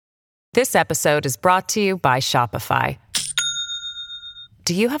This episode is brought to you by Shopify.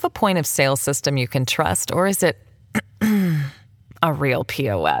 Do you have a point of sale system you can trust, or is it a real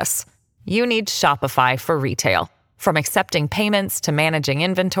POS? You need Shopify for retail. From accepting payments to managing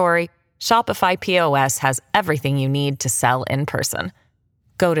inventory, Shopify POS has everything you need to sell in person.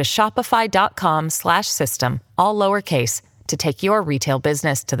 Go to shopify.com/system, all lowercase, to take your retail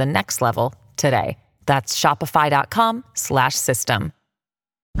business to the next level today. That's shopify.com/system.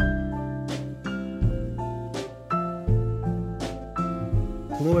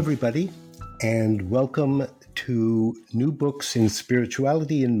 Hello, everybody, and welcome to New Books in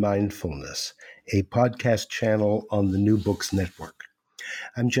Spirituality and Mindfulness, a podcast channel on the New Books Network.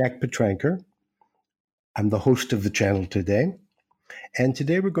 I'm Jack Petranker. I'm the host of the channel today, and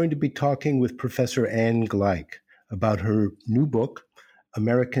today we're going to be talking with Professor Ann Gleich about her new book,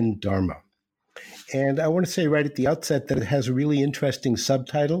 American Dharma. And I want to say right at the outset that it has a really interesting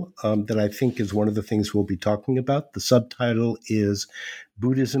subtitle that I think is one of the things we'll be talking about. The subtitle is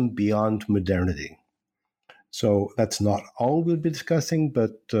Buddhism Beyond Modernity. So that's not all we'll be discussing,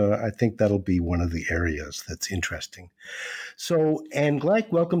 but I think that'll be one of the areas that's interesting. So, Ann Gleich,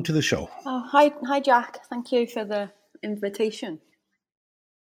 welcome to the show. Oh, hi, Jack. Thank you for the invitation.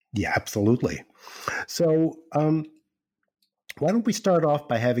 Yeah, absolutely. So, why don't we start off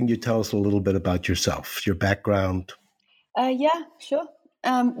by having you tell us a little bit about yourself, your background? Yeah, sure.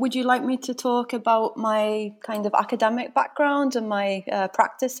 Would you like me to talk about my kind of academic background and my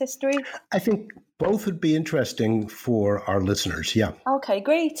practice history? I think both would be interesting for our listeners, yeah. Okay,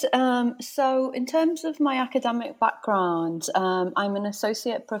 great. So in terms of my academic background, I'm an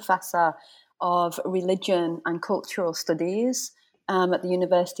associate professor of religion and cultural studies at the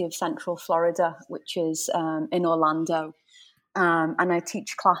University of Central Florida, which is in Orlando. And I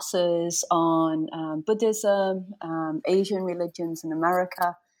teach classes on Buddhism, Asian religions in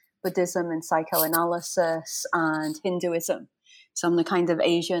America, Buddhism and psychoanalysis, and Hinduism. So I'm the kind of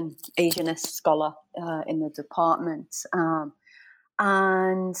Asianist scholar in the department.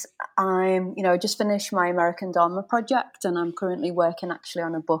 And I'm, just finished my American Dharma project, and I'm currently working actually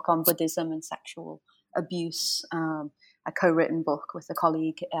on a book on Buddhism and sexual abuse, a co-written book with a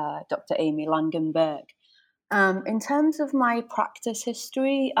colleague, Dr. Amy Langenberg. In terms of my practice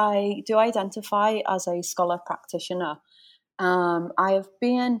history, I do identify as a scholar practitioner. I have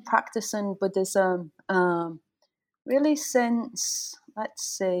been practicing Buddhism really since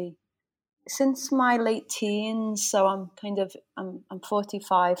my late teens. So I'm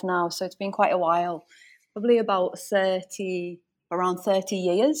 45 now, so it's been quite a while, probably about around 30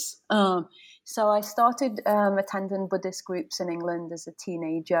 years. So I started attending Buddhist groups in England as a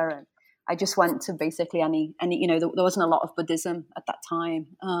teenager, and I just went to basically any there wasn't a lot of Buddhism at that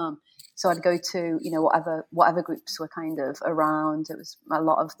time. So I'd go to, whatever groups were kind of around. It was a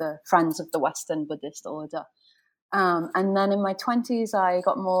lot of the Friends of the Western Buddhist Order. And then in my 20s, I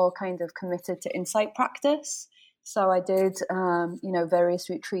got more kind of committed to insight practice. So I did, various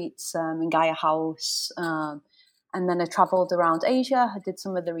retreats in Gaia House. And then I traveled around Asia. I did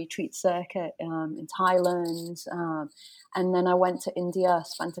some of the retreat circuit in Thailand. And then I went to India,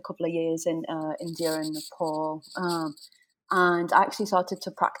 spent a couple of years in India and Nepal. And I actually started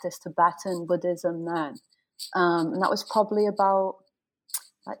to practice Tibetan Buddhism then. And that was probably about,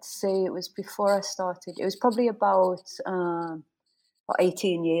 it was before I started. It was probably about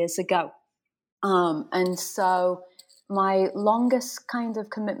 18 years ago. And so my longest kind of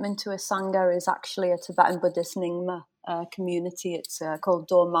commitment to a Sangha is actually a Tibetan Buddhist Nyingma community. It's called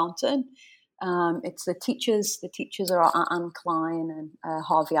Door Mountain. It's the teachers. The teachers are Anne Klein and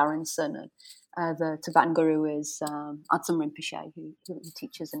Harvey Aronson. And the Tibetan guru is Adsum Rinpoche, who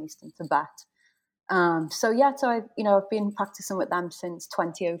teaches in Eastern Tibet. So I've been practicing with them since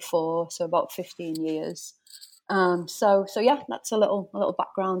 2004, so about 15 years. That's a little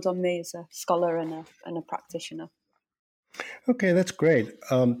background on me as a scholar and a practitioner. Okay, that's great.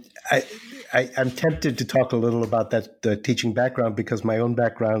 I'm tempted to talk a little about that teaching background because my own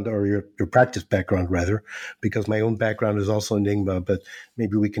background, or your practice background rather, because my own background is also Nyingma. But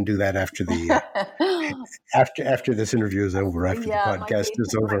maybe we can do that after the after this interview is over, after the podcast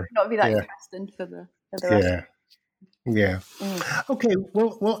is over. Might not be that interesting for the rest. Yeah. Okay.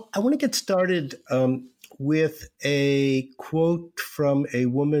 Well, I want to get started with a quote from a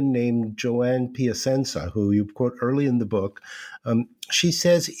woman named Joanne Piacenza, who you quote early in the book. She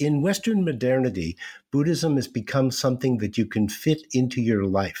says, "In Western modernity, Buddhism has become something that you can fit into your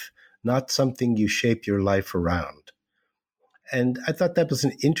life, not something you shape your life around." And I thought that was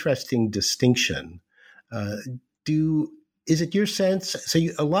an interesting distinction. Is it your sense? So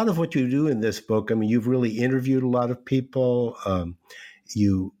a lot of what you do in this book, I mean, you've really interviewed a lot of people.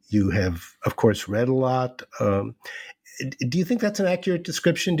 you have, of course, read a lot. Do you think that's an accurate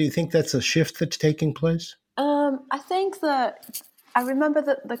description? Do you think that's a shift that's taking place? I think that I remember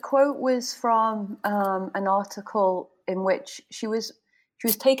that the quote was from an article in which she was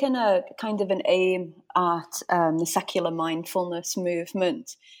taking a kind of an aim at the secular mindfulness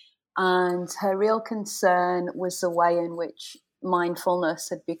movement, and her real concern was the way in which mindfulness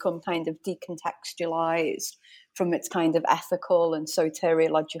had become kind of decontextualized from its kind of ethical and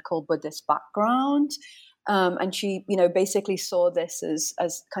soteriological Buddhist background. And she, basically saw this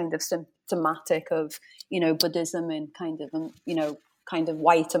as kind of symptomatic of, Buddhism in kind of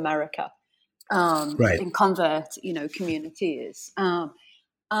white America, Right. in convert, communities.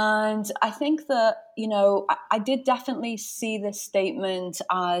 And I think that, I did definitely see this statement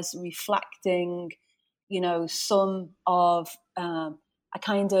as reflecting, some of a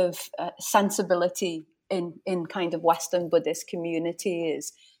kind of sensibility in kind of Western Buddhist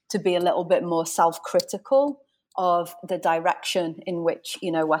communities to be a little bit more self-critical of the direction in which,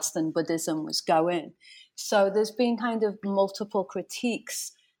 Western Buddhism was going. So there's been kind of multiple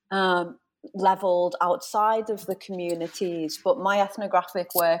critiques leveled outside of the communities, but my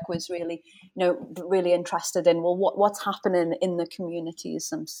ethnographic work was really, really interested in, well, what's happening in the communities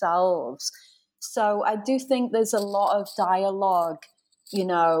themselves. So I do think there's a lot of dialogue,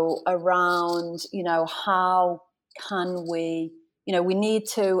 around, how can we, we need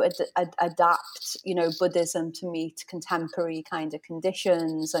to adapt, Buddhism to meet contemporary kind of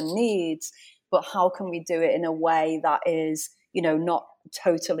conditions and needs, but how can we do it in a way that is, not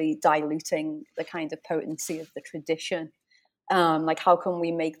totally diluting the kind of potency of the tradition? Like, how can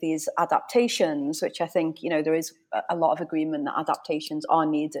we make these adaptations, which I think, there is a lot of agreement that adaptations are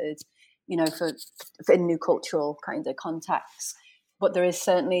needed, for in new cultural kind of contexts. But there is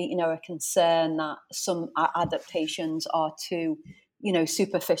certainly, a concern that some adaptations are too,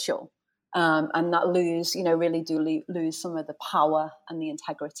 superficial, and that really do lose some of the power and the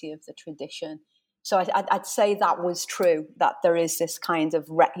integrity of the tradition. So I'd say that was true, that there is this kind of,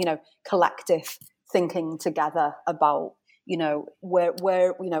 collective thinking together about,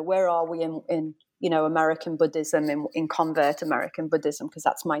 where are we in American Buddhism, in convert American Buddhism, because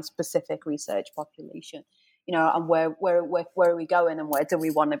that's my specific research population, and where are we going, and where do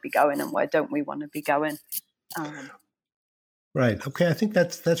we want to be going, and where don't we want to be going? Right. Okay. I think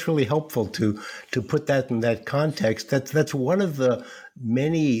that's really helpful to put that in that context. That's one of the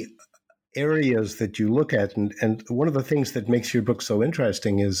many areas that you look at, and one of the things that makes your book so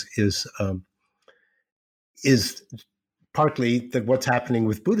interesting is partly that what's happening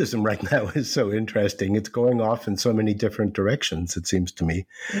with Buddhism right now is so interesting. It's going off in so many different directions, it seems to me.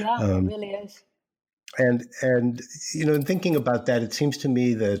 Yeah, it really is. And in thinking about that, it seems to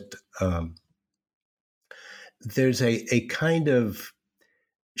me that there's a kind of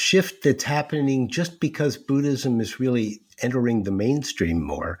shift that's happening just because Buddhism is really entering the mainstream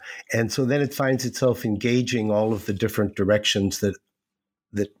more. And so then it finds itself engaging all of the different directions that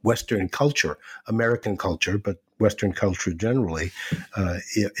Western culture, American culture, but Western culture generally,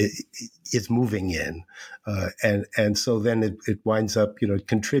 is moving in. And so then it winds up, it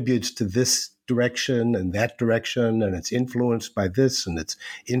contributes to this direction and that direction, and it's influenced by this and it's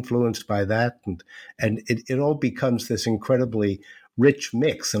influenced by that. And it all becomes this incredibly rich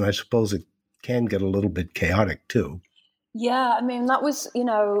mix. And I suppose it can get a little bit chaotic too. Yeah, I mean, that was,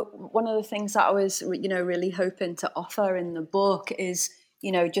 one of the things that I was, really hoping to offer in the book is,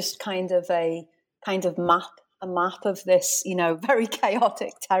 just kind of a map of this, very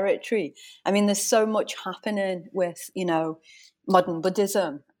chaotic territory. I mean, there's so much happening with, modern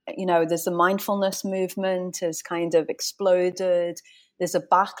Buddhism. There's the mindfulness movement has kind of exploded. There's a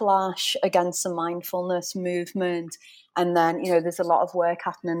backlash against the mindfulness movement. And then, there's a lot of work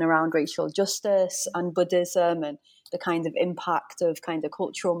happening around racial justice and Buddhism and the kind of impact of kind of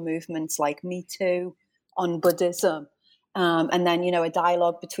cultural movements like Me Too on Buddhism. And then, a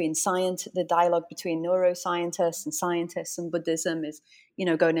dialogue between the dialogue between neuroscientists and scientists and Buddhism is,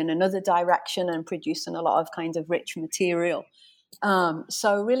 going in another direction and producing a lot of kind of rich material.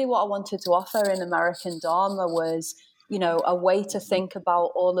 So really what I wanted to offer in American Dharma was, a way to think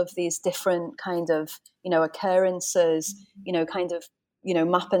about all of these different kind of, occurrences,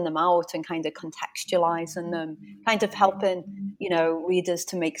 mapping them out and kind of contextualizing them, kind of helping, readers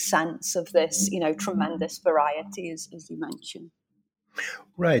to make sense of this, tremendous variety, as you mentioned.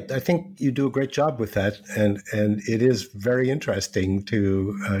 Right. I think you do a great job with that. And it is very interesting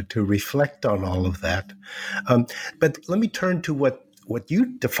to reflect on all of that. But let me turn to what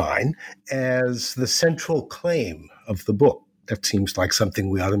you define as the central claim of the book. that seems like something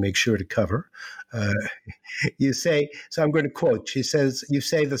we ought to make sure to cover. Uh, you say, so I'm going to quote, she says, you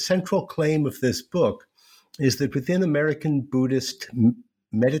say the central claim of this book is that within American Buddhist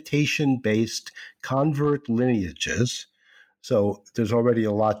meditation-based convert lineages, so there's already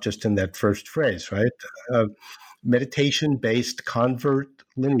a lot just in that first phrase, right? Meditation-based convert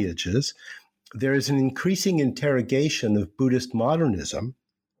lineages, there is an increasing interrogation of Buddhist modernism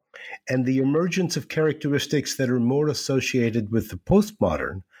and the emergence of characteristics that are more associated with the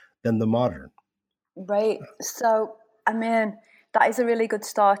postmodern than the modern. Right. So, I mean, that is a really good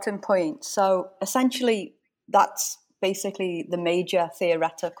starting point. So, essentially, that's basically the major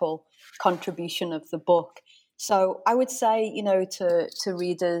theoretical contribution of the book. So, I would say, to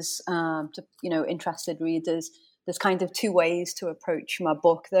readers, interested readers, there's kind of two ways to approach my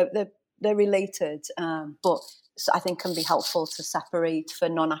book. They're related, but I think can be helpful to separate for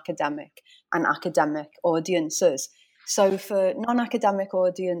non-academic and academic audiences. So for non-academic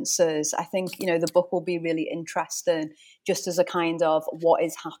audiences, I think, the book will be really interesting just as a kind of what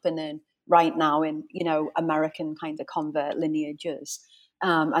is happening right now in, American kind of convert lineages.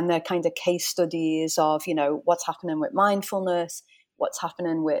 And they're kind of case studies of, what's happening with mindfulness, what's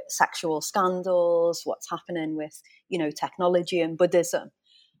happening with sexual scandals, what's happening with, technology and Buddhism.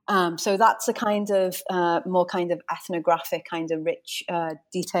 So that's a kind of more kind of ethnographic, kind of rich,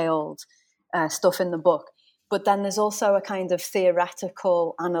 detailed stuff in the book. But then there's also a kind of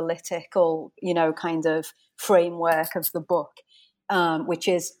theoretical, analytical, kind of framework of the book, which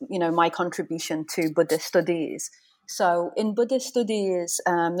is, my contribution to Buddhist studies. So in Buddhist studies,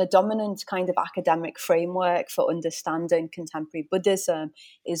 the dominant kind of academic framework for understanding contemporary Buddhism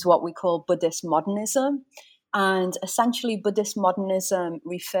is what we call Buddhist modernism. And essentially, Buddhist modernism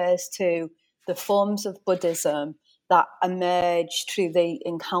refers to the forms of Buddhism that emerged through the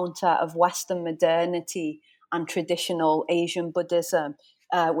encounter of Western modernity and traditional Asian Buddhism,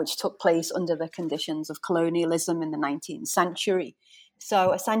 which took place under the conditions of colonialism in the 19th century.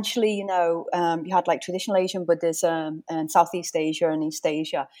 So essentially, you had like traditional Asian Buddhism in Southeast Asia and East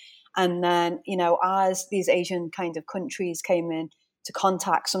Asia. And then, as these Asian kind of countries came in to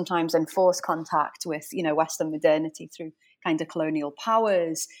contact, sometimes enforced contact with, Western modernity through kind of colonial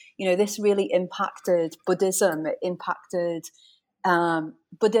powers, this really impacted Buddhism. It impacted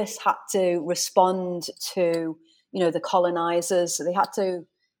Buddhists had to respond to, the colonizers. They had to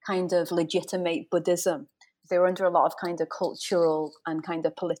kind of legitimate Buddhism. They were under a lot of kind of cultural and kind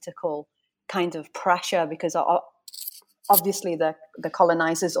of political kind of pressure because obviously the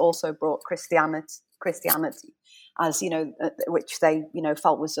colonizers also brought Christianity as, which they,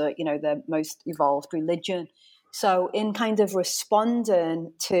 felt was, their most evolved religion. So in kind of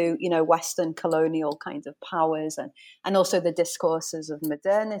responding to, Western colonial kind of powers and also the discourses of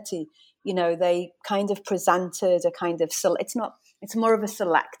modernity, they kind of presented a kind of, it's more of a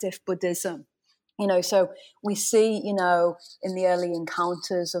selective Buddhism. So we see, in the early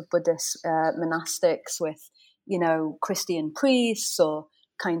encounters of Buddhist monastics with, Christian priests or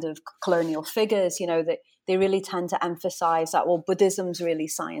kind of colonial figures, that they really tend to emphasize that, well, Buddhism's really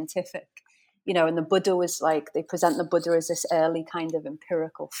scientific. And the Buddha was like, they present the Buddha as this early kind of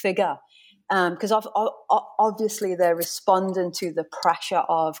empirical figure. Because obviously they're responding to the pressure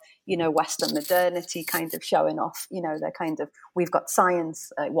of, Western modernity kind of showing off, they're kind of, we've got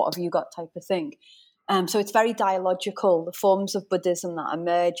science, what have you got type of thing. So it's very dialogical. The forms of Buddhism that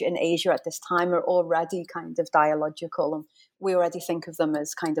emerge in Asia at this time are already kind of dialogical, and we already think of them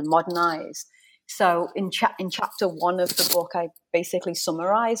as kind of modernized. So in chapter 1 of the book, I basically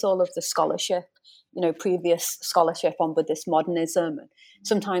summarize all of the scholarship, previous scholarship on Buddhist modernism.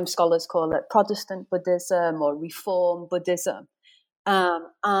 Sometimes scholars call it Protestant Buddhism or Reform Buddhism.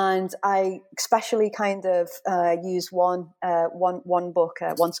 And I especially kind of use one book,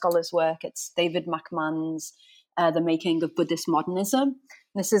 one scholar's work. It's David McMahon's The Making of Buddhist Modernism.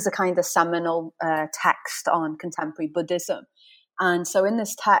 This is a kind of seminal text on contemporary Buddhism. And so in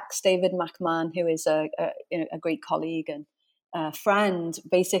this text, David McMahon, who is a great colleague and friend,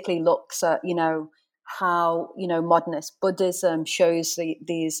 basically looks at, how, modernist Buddhism shows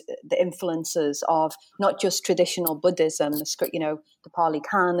the influences of not just traditional Buddhism, the Pali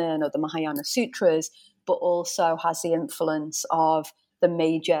Canon or the Mahayana Sutras, but also has the influence of the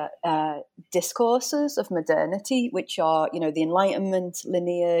major discourses of modernity, which are, the Enlightenment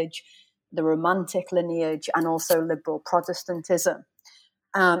lineage, the Romantic lineage, and also liberal Protestantism.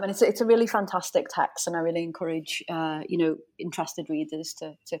 And it's a really fantastic text, and I really encourage, interested readers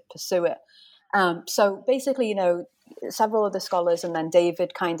to pursue it. So basically, several of the scholars and then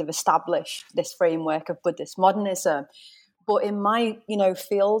David kind of established this framework of Buddhist modernism. But in my,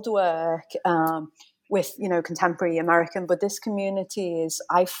 field work, with, contemporary American Buddhist communities,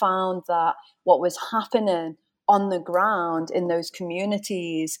 I found that what was happening on the ground in those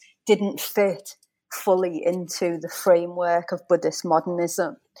communities didn't fit fully into the framework of Buddhist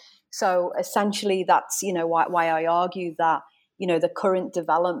modernism. So essentially, that's why I argue that the current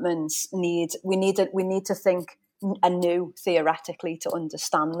developments we need to think anew theoretically to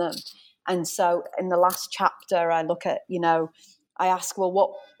understand them. And so in the last chapter, I look at I ask,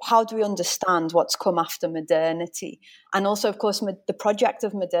 well, how do we understand what's come after modernity? And also, of course, the project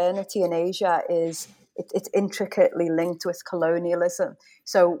of modernity in Asia is it's intricately linked with colonialism.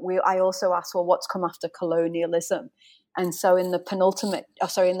 So I also ask, well, what's come after colonialism? And so in the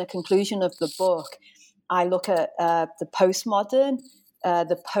conclusion of the book, I look at the postmodern,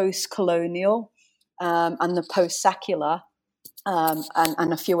 the post-colonial, and the post-secular,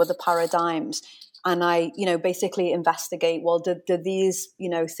 and a few other paradigms. And I, basically investigate, well, do these,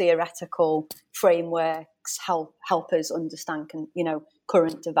 theoretical frameworks help us understand,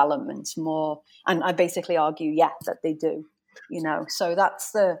 current developments more? And I basically argue, that they do, So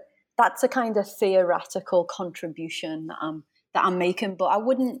that's the kind of theoretical contribution that I'm making. But I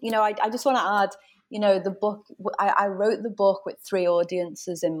wouldn't, I just want to add, the book, I wrote the book with three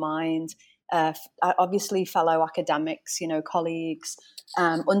audiences in mind. Obviously fellow academics, colleagues,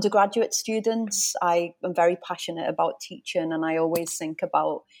 undergraduate students. I am very passionate about teaching, and I always think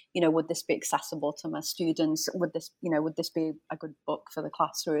about, would this be accessible to my students? Would this be a good book for the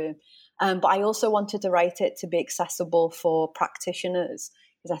classroom? But I also wanted to write it to be accessible for practitioners,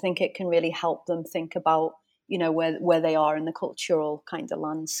 because I think it can really help them think about, where they are in the cultural kind of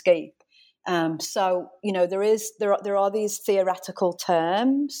landscape. So, there are these theoretical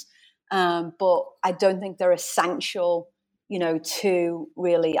terms, but I don't think they're essential, to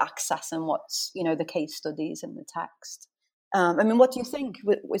really accessing what's, the case studies in the text. What do you think?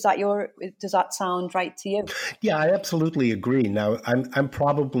 Does that sound right to you? Yeah, I absolutely agree. Now, I'm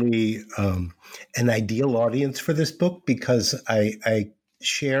probably an ideal audience for this book because I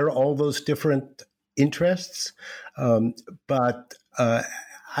share all those different interests. But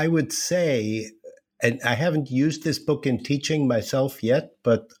I would say, and I haven't used this book in teaching myself yet,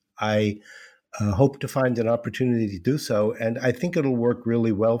 but I hope to find an opportunity to do so. And I think it'll work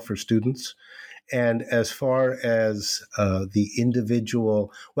really well for students. And as far as the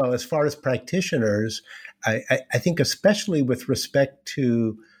individual, well, as far as practitioners, I think especially with respect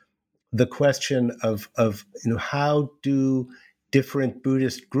to the question of how do different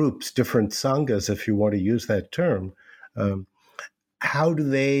Buddhist groups, different sanghas, if you want to use that term, how do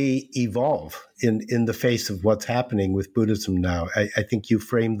they evolve in the face of what's happening with Buddhism now? I think you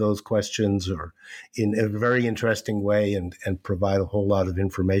frame those questions or in a very interesting way and provide a whole lot of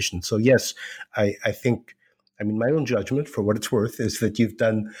information. So yes, I think, my own judgment, for what it's worth, is that you've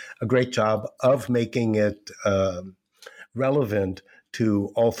done a great job of making it relevant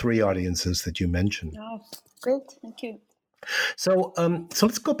to all three audiences that you mentioned. Oh, great. Thank you. So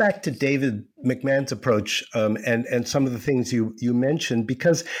let's go back to David McMahon's approach and some of the things you mentioned,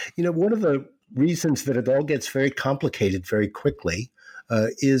 because, one of the reasons that it all gets very complicated very quickly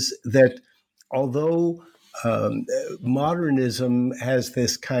is that although modernism has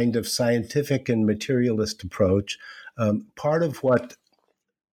this kind of scientific and materialist approach, part of what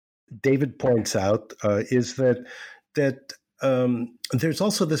David points out is that there's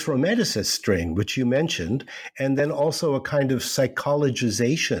also this romanticist strain, which you mentioned, and then also a kind of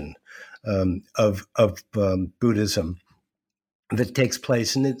psychologization of Buddhism that takes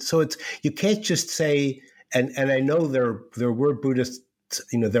place. And so you can't just say, and I know there were Buddhists,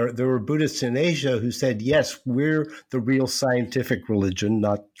 there were Buddhists in Asia who said, yes, we're the real scientific religion,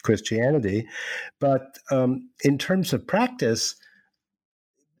 not Christianity. But in terms of practice,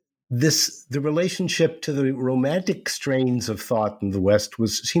 the relationship to the romantic strains of thought in the West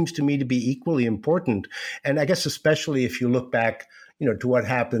seems to me to be equally important. And I guess especially if you look back, to what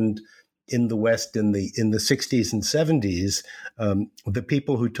happened in the West in the 60s and 70s, the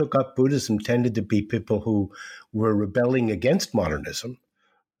people who took up Buddhism tended to be people who were rebelling against modernism.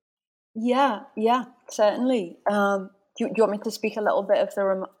 Yeah, certainly. Do you want me to speak a little bit of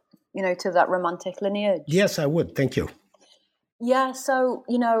to that romantic lineage? Yes, I would. Thank you. Yeah, so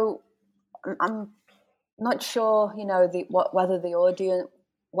I'm not sure, whether the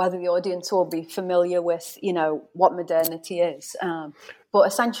audience will be familiar with, what modernity is. But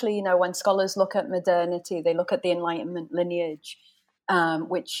essentially, when scholars look at modernity, they look at the Enlightenment lineage,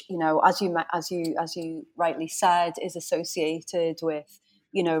 which, as you rightly said, is associated with,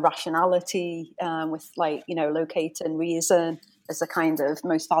 rationality, with locating reason, as a kind of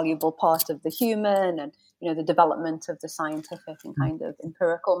most valuable part of the human, and the development of the scientific and kind of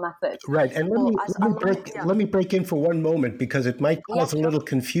empirical method. Right. And let me break in for one moment, because it might cause a little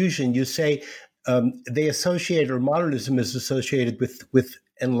confusion. You say they associate, or modernism is associated with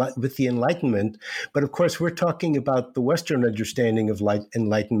the Enlightenment, but of course we're talking about the Western understanding of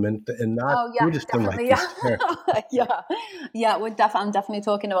Enlightenment and not Buddhist Enlightenment. I'm definitely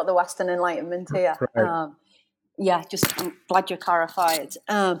talking about the Western Enlightenment here. Right. I'm glad you clarified.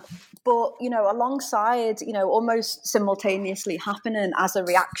 But, alongside, almost simultaneously happening as a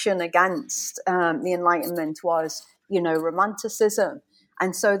reaction against the Enlightenment was, Romanticism.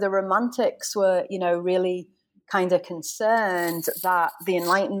 And so the Romantics were, really kind of concerned that the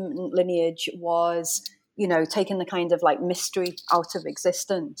Enlightenment lineage was, taking the kind of like mystery out of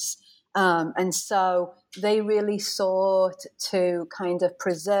existence. And so they really sought to kind of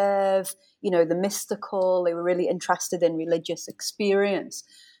preserve, the mystical. They were really interested in religious experience.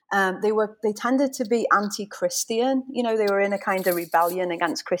 They tended to be anti-Christian. They were in a kind of rebellion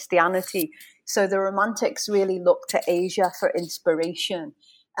against Christianity. So the Romantics really looked to Asia for inspiration.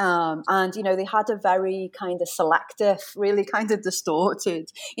 And they had a very kind of selective, really kind of distorted.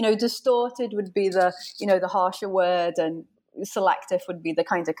 Distorted would be the harsher word, and selective would be the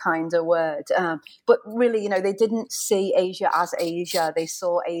kind of kinder word. But really, they didn't see Asia as Asia. They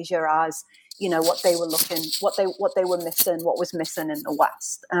saw Asia as, what they were missing, what was missing in the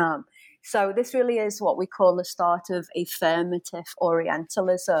West. So this really is what we call the start of affirmative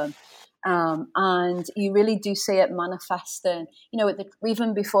Orientalism. And you really do see it manifesting,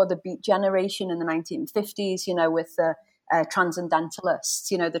 even before the Beat Generation in the 1950s, with the transcendentalists,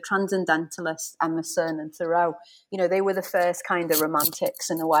 the transcendentalists, Emerson and Thoreau, they were the first kind of romantics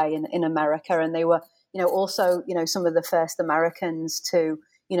in a way in America. And they were, also, some of the first Americans to,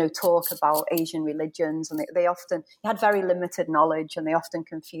 talk about Asian religions. And they often had very limited knowledge, and they often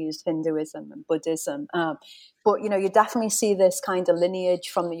confused Hinduism and Buddhism. But, you definitely see this kind of lineage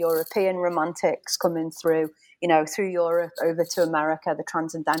from the European romantics coming through, through Europe over to America, the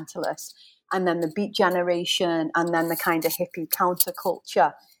transcendentalists, and then the Beat Generation, and then the kind of hippie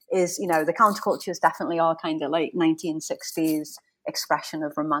counterculture is, the countercultures definitely are kind of late 1960s expression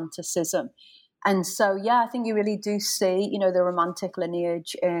of romanticism. And so, I think you really do see, the romantic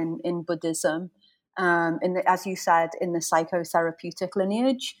lineage in Buddhism, as you said, in the psychotherapeutic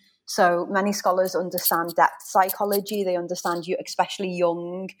lineage. So many scholars understand depth psychology. They understand especially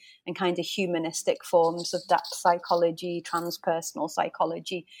Jung and kind of humanistic forms of depth psychology, transpersonal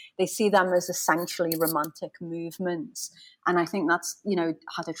psychology. They see them as essentially romantic movements. And I think that's,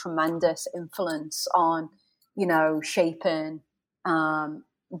 had a tremendous influence on, shaping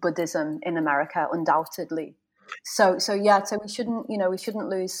Buddhism in America, undoubtedly. So we shouldn't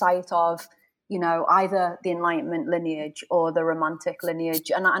lose sight of, either the Enlightenment lineage or the Romantic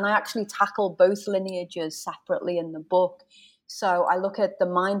lineage. And I actually tackle both lineages separately in the book. So I look at the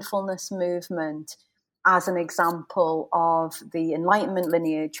mindfulness movement as an example of the Enlightenment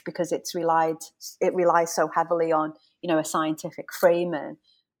lineage, because it relies so heavily on, a scientific framing.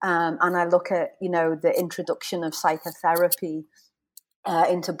 And I look at, the introduction of psychotherapy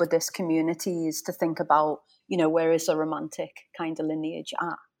into Buddhist communities to think about, where is the Romantic kind of lineage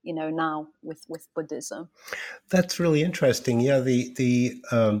at, now with Buddhism. That's really interesting. Yeah, the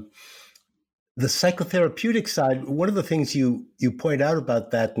psychotherapeutic side, one of the things you point out about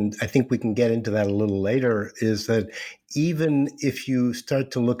that, and I think we can get into that a little later, is that even if you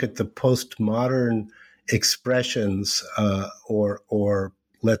start to look at the postmodern expressions, or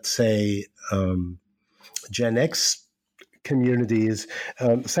let's say Gen X communities,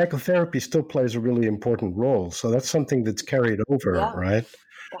 psychotherapy still plays a really important role. So that's something that's carried over, right?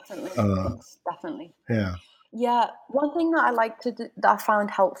 Definitely. Yeah. Yeah. One thing that I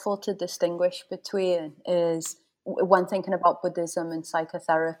found helpful to distinguish between is, when thinking about Buddhism and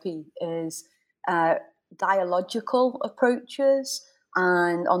psychotherapy, is dialogical approaches,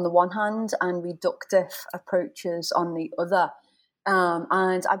 and on the one hand, and reductive approaches on the other.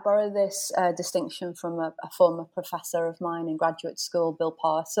 And I borrow this distinction from a former professor of mine in graduate school, Bill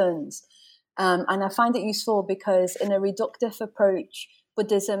Parsons. And I find it useful because in a reductive approach,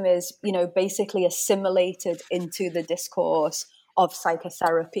 Buddhism is, basically assimilated into the discourse of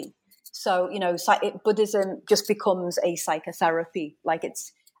psychotherapy. So, Buddhism just becomes a psychotherapy, like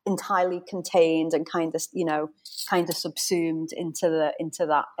it's entirely contained and kind of subsumed into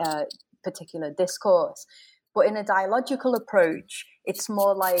that particular discourse. But in a dialogical approach, it's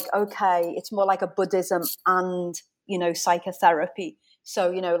more like a Buddhism and, psychotherapy.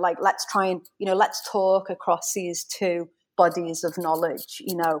 So, let's try and, let's talk across these two bodies of knowledge,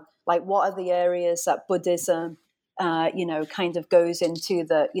 like what are the areas that Buddhism kind of goes into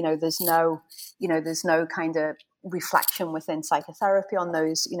the, there's no kind of reflection within psychotherapy on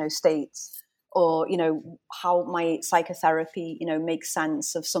those, states, or, how might psychotherapy, make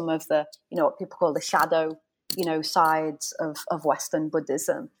sense of some of the, what people call the shadow, sides of Western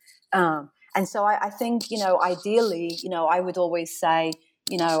Buddhism. And so I think, ideally, I would always say,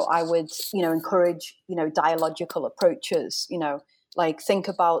 I would, encourage, dialogical approaches, like think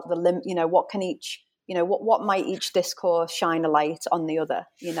about what can each, what might each discourse shine a light on the other,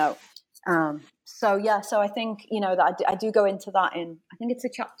 So I think, that I do go into that I think it's a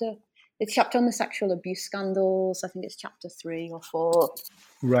chapter on the sexual abuse scandals. I think it's chapter 3 or 4.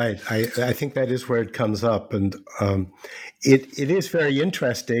 Right. I think that is where it comes up. And it is very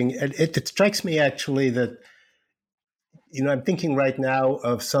interesting. And it strikes me actually that, I'm thinking right now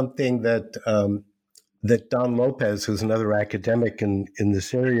of something that that Don Lopez, who's another academic in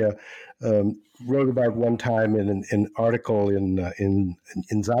this area, wrote about one time in an article in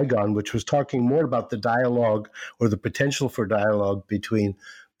Zygon, which was talking more about the dialogue or the potential for dialogue between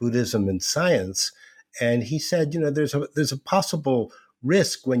Buddhism and science. And he said, there's a possible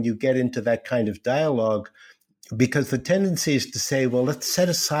risk when you get into that kind of dialogue, because the tendency is to say, well, let's set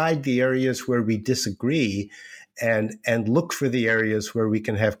aside the areas where we disagree and look for the areas where we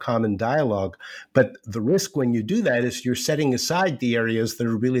can have common dialogue. But the risk when you do that is you're setting aside the areas that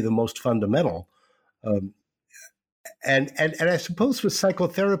are really the most fundamental. And I suppose with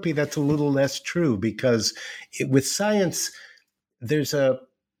psychotherapy, that's a little less true, because with science,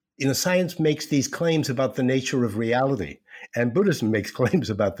 science makes these claims about the nature of reality, and Buddhism makes claims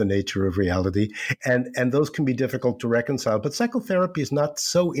about the nature of reality, and those can be difficult to reconcile. But psychotherapy is not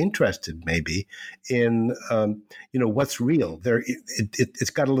so interested, maybe, in what's real. It's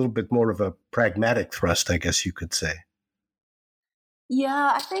got a little bit more of a pragmatic thrust, I guess you could say.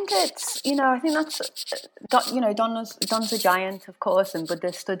 Yeah, I think it's, I think that's, Don's a giant, of course, in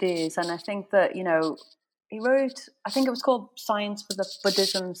Buddhist studies. And I think that, he wrote, I think it was called Science for the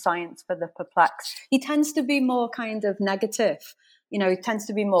Buddhism, Science for the Perplexed. He tends to be more kind of negative, he tends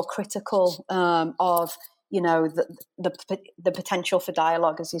to be more critical of, the potential for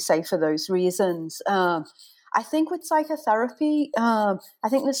dialogue, as you say, for those reasons. I think with psychotherapy, I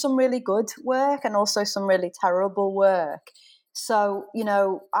think there's some really good work and also some really terrible work. So,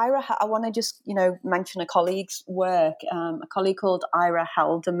 I want to just, mention a colleague's work. A colleague called Ira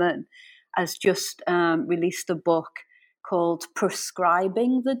Haldeman has just released a book called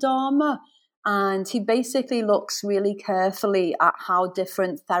Prescribing the Dharma. And he basically looks really carefully at how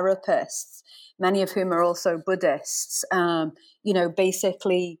different therapists, many of whom are also Buddhists,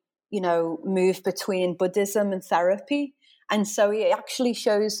 basically, move between Buddhism and therapy. And so he actually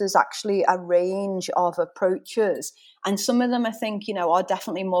shows there's actually a range of approaches. And some of them, I think, are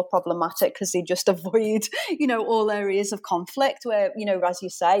definitely more problematic because they just avoid, all areas of conflict where, as you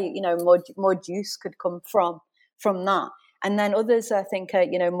say, more juice could come from that. And then others, I think,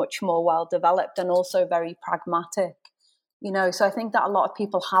 are, much more well-developed and also very pragmatic. So I think that a lot of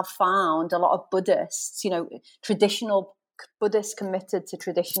people have found, a lot of Buddhists, traditional Buddhists committed to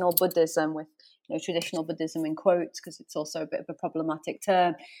traditional Buddhism, with traditional Buddhism in quotes, because it's also a bit of a problematic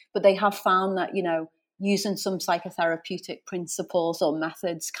term, but they have found that, using some psychotherapeutic principles or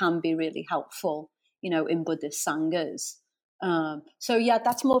methods can be really helpful, in Buddhist sanghas. So yeah,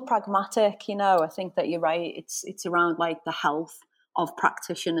 that's more pragmatic, I think that you're right. It's around like the health of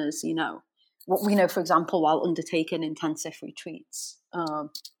practitioners, what we know, for example, while undertaking intensive retreats.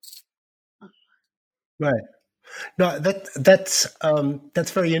 Right. No, that's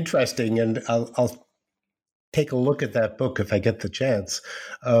very interesting, and I'll take a look at that book if I get the chance.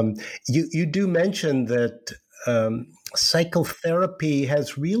 You do mention that psychotherapy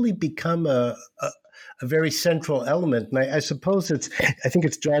has really become a very central element, and I suppose I think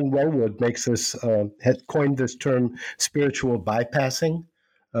it's John Welwood makes this had coined this term, spiritual bypassing.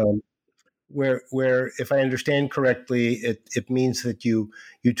 Where, if I understand correctly, it means that you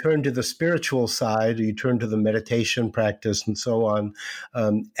turn to the spiritual side, or you turn to the meditation practice and so on,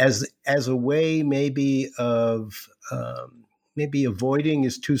 as a way maybe of maybe avoiding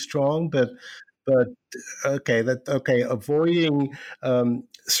is too strong, but avoiding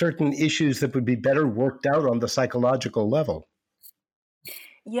certain issues that would be better worked out on the psychological level.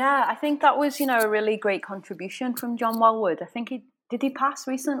 Yeah, I think that was, a really great contribution from John Welwood. I think did he pass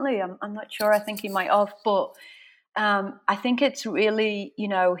recently? I'm not sure. I think he might have. But I think it's really,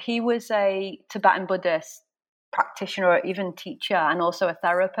 he was a Tibetan Buddhist practitioner, or even teacher, and also a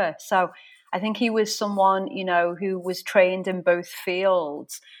therapist. So I think he was someone, who was trained in both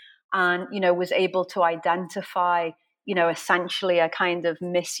fields and, was able to identify, essentially a kind of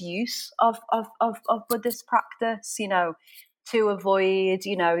misuse of Buddhist practice, to avoid,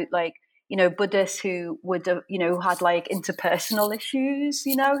 Buddhists who would, who had like interpersonal issues,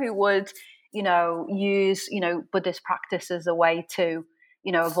 who would, use, Buddhist practice as a way to,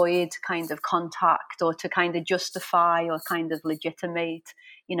 avoid kind of contact or to kind of justify or kind of legitimate,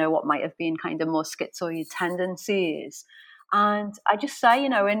 what might have been kind of more schizoid tendencies. And I just say,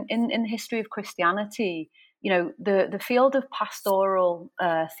 in the history of Christianity, the field of pastoral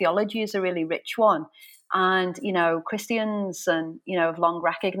theology is a really rich one. And, Christians have long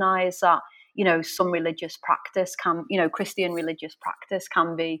recognized that, some religious practice can, Christian religious practice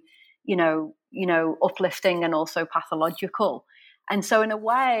can be, uplifting and also pathological. And so in a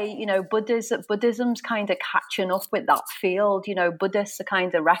way, Buddhism's kind of catching up with that field. Buddhists are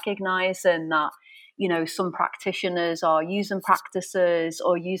kind of recognizing that, some practitioners are using practices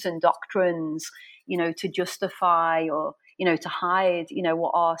or using doctrines, to justify or, to hide,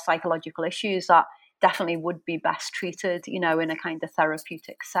 what are psychological issues that definitely would be best treated, in a kind of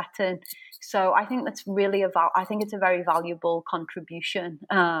therapeutic setting. So I think that's really I think it's a very valuable contribution.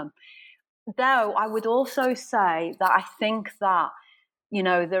 Though I would also say that I think that,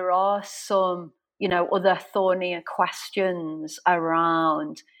 there are some, other thornier questions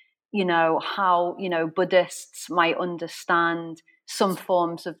around, how, Buddhists might understand some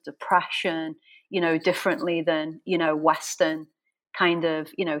forms of depression, differently than, Western kind of,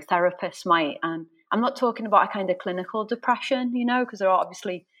 therapists might. And I'm not talking about a kind of clinical depression, because there are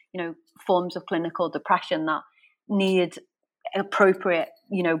obviously, forms of clinical depression that need appropriate,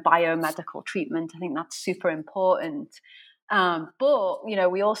 biomedical treatment. I think that's super important. But,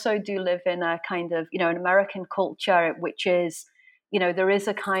 we also do live in a kind of, an American culture, which is, there is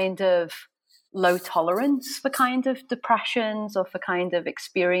a kind of low tolerance for kind of depressions or for kind of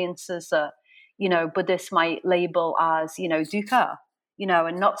experiences that, Buddhists might label as, dukkha,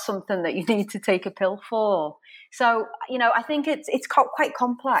 and not something that you need to take a pill for. So, I think it's quite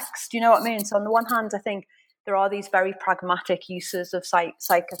complex. Do you know what I mean? So on the one hand, I think there are these very pragmatic uses of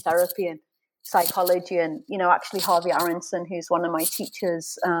psychotherapy and psychology. And, actually Harvey Aronson, who's one of my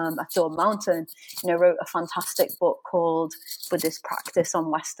teachers at Dawn Mountain, wrote a fantastic book called Buddhist Practice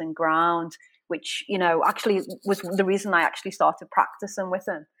on Western Ground, which, actually was the reason I actually started practicing with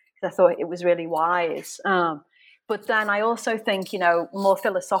him, because I thought it was really wise. But then I also think, more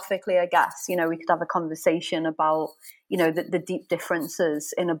philosophically, I guess, we could have a conversation about, the deep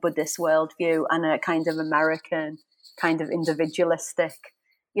differences in a Buddhist worldview and a kind of American, kind of individualistic,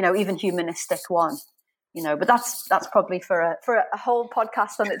 even humanistic one. But that's probably for a whole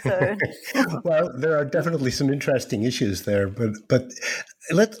podcast on its own. Well, there are definitely some interesting issues there, but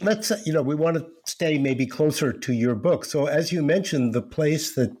let's we want to stay maybe closer to your book. So as you mentioned, the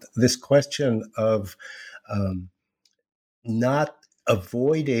place that this question of not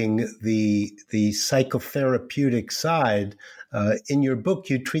avoiding the psychotherapeutic side in your book,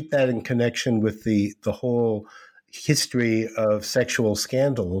 you treat that in connection with the whole history of sexual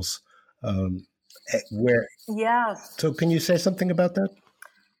scandals. So can you say something about that?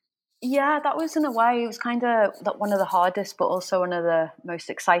 Yeah, that was, in a way, it was kind of one of the hardest, but also one of the most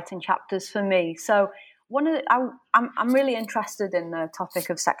exciting chapters for me. So I'm really interested in the topic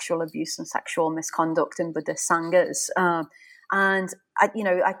of sexual abuse and sexual misconduct in Buddhist sanghas, and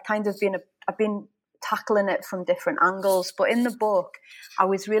I've been tackling it from different angles. But in the book, I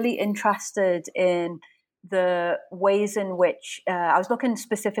was really interested in the ways in which I was looking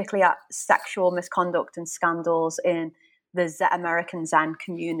specifically at sexual misconduct and scandals in the American Zen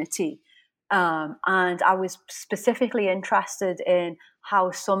community. And I was specifically interested in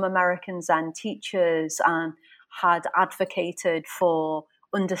how some American Zen teachers had advocated for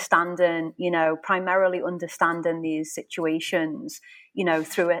understanding, primarily understanding these situations,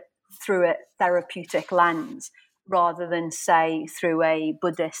 through a therapeutic lens, rather than, say, through a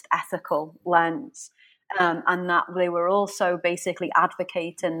Buddhist ethical lens. And that they were also basically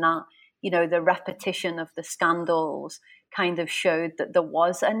advocating that, the repetition of the scandals kind of showed that there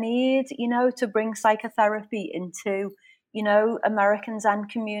was a need, to bring psychotherapy into, American Zen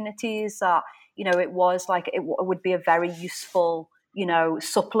communities, that, it was like, it would be a very useful,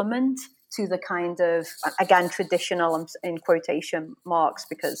 supplement to the kind of, again, traditional, in quotation marks,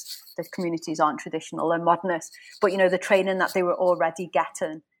 because the communities aren't traditional and modernist, but, the training that they were already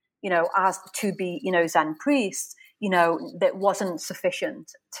getting, as to be, Zen priests, that wasn't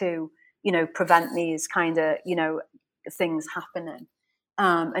sufficient to, prevent these kind of, things happening.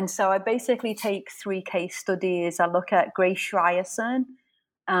 And so I basically take 3 case studies. I look at Grace Schreierson,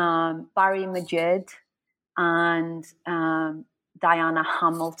 Barry Magid, and Diana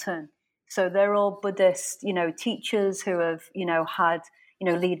Hamilton. So they're all Buddhist, teachers who have, had,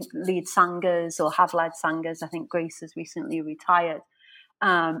 lead sanghas or have led sanghas. I think Grace has recently retired.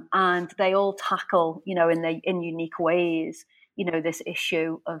 And they all tackle, in unique ways, this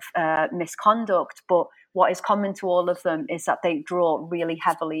issue of misconduct. But what is common to all of them is that they draw really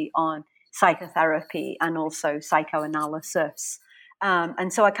heavily on psychotherapy and also psychoanalysis.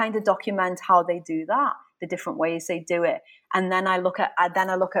 And so I kind of document how they do that, the different ways they do it, and then I look at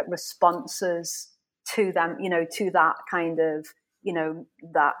responses to them, to that kind of,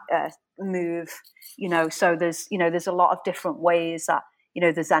 that move, So there's a lot of different ways that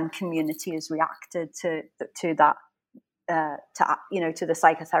the Zen community has reacted to that, to the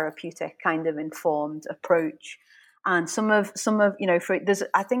psychotherapeutic kind of informed approach. And some of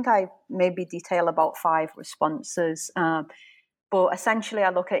I think I maybe detail about 5 responses. But essentially, I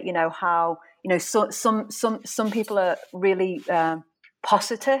look at how some people are really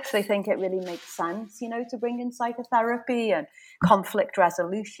positive. They think it really makes sense, to bring in psychotherapy and conflict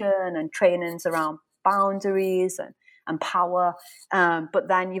resolution and trainings around boundaries and power. But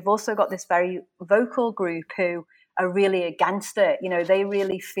then you've also got this very vocal group who are really against it. They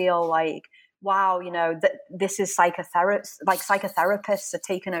really feel like, wow, that this is psychotherapists are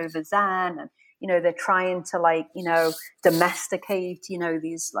taking over Zen, and they're trying to domesticate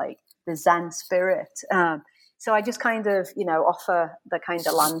these the Zen spirit. So I just kind of offer the kind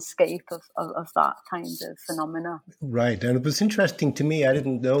of landscape of that kind of phenomena. Right, and it was interesting to me. I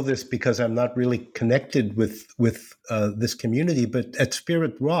didn't know this because I'm not really connected with this community. But at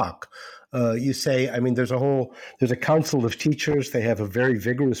Spirit Rock, you say, there's a council of teachers. They have a very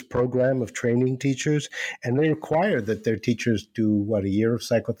vigorous program of training teachers, and they require that their teachers do a year of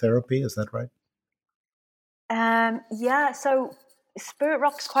psychotherapy. Is that right? Yeah. So Spirit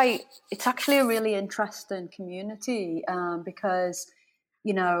Rock's it's actually a really interesting community, because,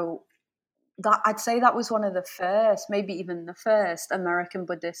 that I'd say that was one of the first, maybe even the first American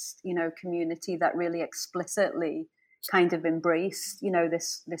Buddhist, community that really explicitly kind of embraced,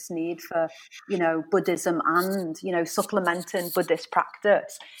 this need for, Buddhism and, supplementing Buddhist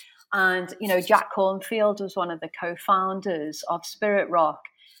practice. And, Jack Kornfield was one of the co-founders of Spirit Rock.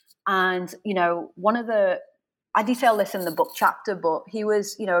 And, I detail this in the book chapter, but he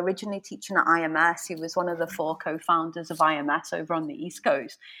was, originally teaching at IMS. He was one of the 4 co-founders of IMS over on the East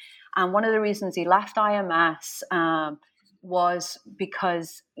Coast. And one of the reasons he left IMS was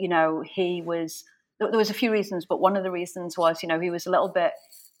because, there was a few reasons, but one of the reasons was, he was a little bit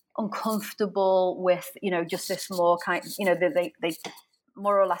uncomfortable with, just this more they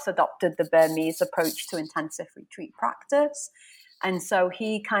more or less adopted the Burmese approach to intensive retreat practice. And so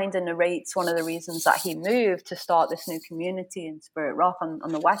he kind of narrates one of the reasons that he moved to start this new community in Spirit Rock on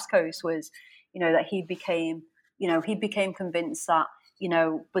the West Coast was, that he became convinced that,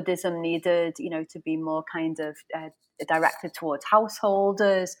 Buddhism needed, to be more kind of directed towards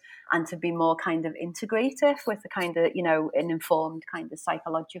householders and to be more kind of integrative with the kind of, an informed kind of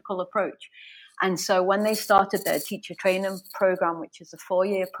psychological approach. And so when they started their teacher training program, which is a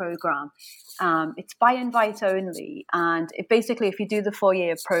 4-year program, it's by invite only. And basically, if you do the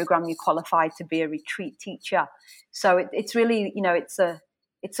 4-year program, you qualify to be a retreat teacher. So it's really, it's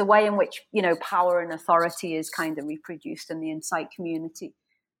a way in which, power and authority is kind of reproduced in the Insight community.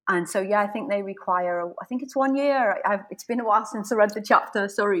 And so, I think they require, I think it's 1 year. It's been a while since I read the chapter,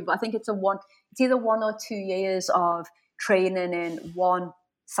 sorry, but I think it's either 1 or 2 years of training in one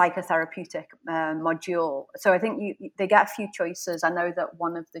psychotherapeutic module. So I think they get a few choices. I know that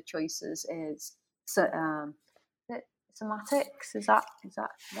one of the choices is somatics. Is that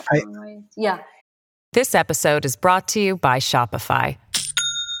right? Yeah. This episode is brought to you by Shopify.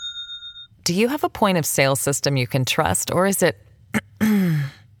 Do you have a point of sale system you can trust, or is it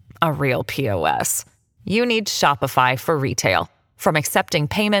a real POS? You need Shopify for retail. From accepting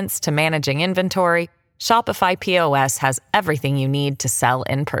payments to managing inventory, Shopify POS has everything you need to sell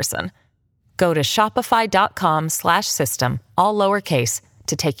in person. Go to shopify.com/system, all lowercase,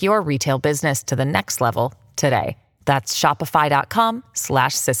 to take your retail business to the next level today. That's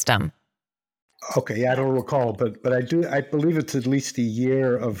shopify.com/system. Okay, I don't recall, but I believe it's at least a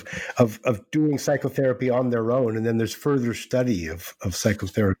year of doing psychotherapy on their own, and then there's further study of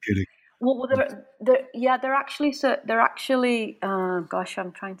psychotherapeutic. Well, they're actually. Gosh,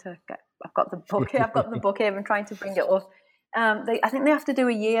 I've got the book here. I'm trying to bring it up. I think they have to do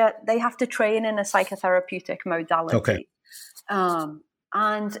a year. They have to train in a psychotherapeutic modality. Okay.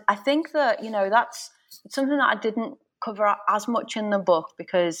 And I think that that's something that I didn't cover as much in the book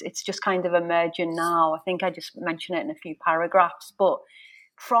because it's just kind of emerging now. I think I just mentioned it in a few paragraphs. But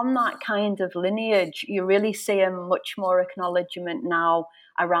from that kind of lineage, you really see a much more acknowledgement now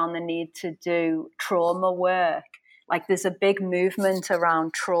around the need to do trauma work. Like there's a big movement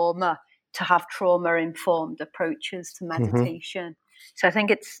around trauma, to have trauma-informed approaches to meditation. So I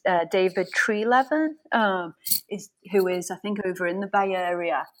think it's David Treleaven, who is, I think, over in the Bay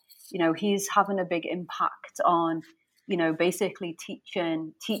Area. He's having a big impact on, basically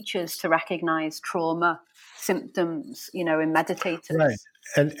teaching teachers to recognize trauma symptoms, in meditators. Right.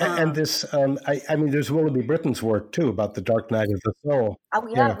 And this, I mean, there's Willoughby Britton's work too about the dark night of the soul. Oh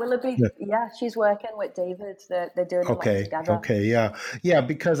yeah, Willoughby. Yeah, she's working with David. They're doing a lot together. Okay, yeah.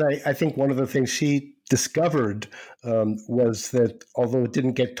 Because I think one of the things she discovered was that although it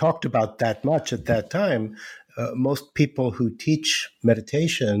didn't get talked about that much at that time, most people who teach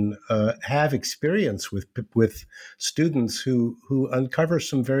meditation have experience with students who uncover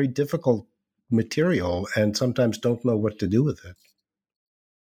some very difficult material and sometimes don't know what to do with it.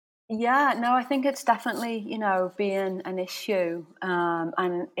 Yeah, no, I think it's definitely, being an issue,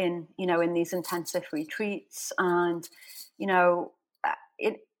 and in these intensive retreats, and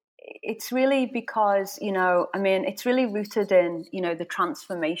it's really because it's really rooted in the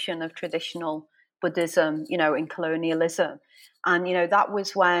transformation of traditional Buddhism, in colonialism, and that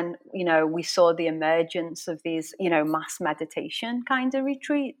was when we saw the emergence of these mass meditation kind of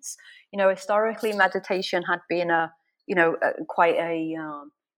retreats. Historically, meditation had been quite a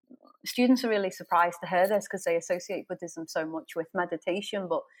students are really surprised to hear this because they associate Buddhism so much with meditation,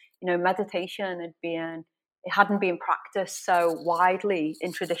 but meditation hadn't been practiced so widely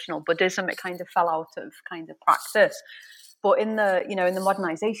in traditional Buddhism. It kind of fell out of kind of practice. But in the in the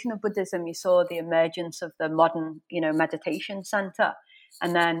modernization of Buddhism, you saw the emergence of the modern meditation center,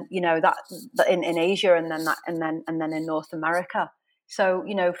 and then that in Asia, and then in North America. So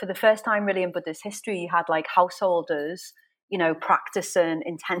for the first time really in Buddhist history, you had like householders practicing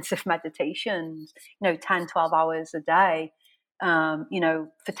intensive meditations, 10, 12 hours a day,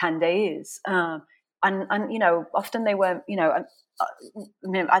 for 10 days. And often they weren't,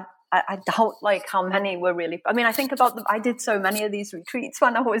 I doubt like how many were really, I think about them. I did so many of these retreats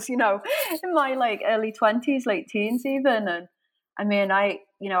when I was, in my like early 20s, late teens even. And I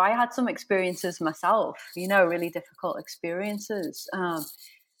had some experiences myself, really difficult experiences.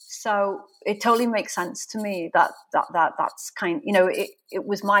 So it totally makes sense to me that's kind. It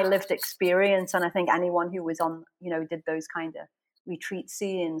was my lived experience, and I think anyone who was on, did those kind of retreat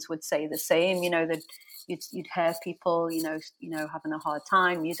scenes would say the same. That you'd hear people, having a hard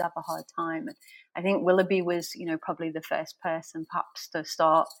time. You'd have a hard time, and I think Willoughby was, probably the first person, perhaps, to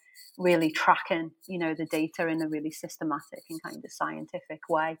start really tracking, the data in a really systematic and kind of scientific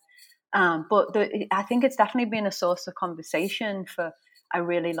way. But I think it's definitely been a source of conversation for a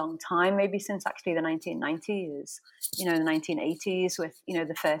really long time, maybe since actually the 1990s, the 1980s, with,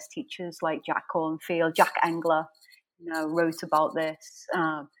 the first teachers like Jack Kornfield, Jack Engler, wrote about this.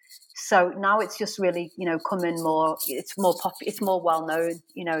 So now it's just really, coming more, it's more well known,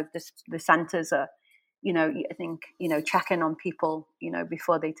 the centers are, I think, checking on people,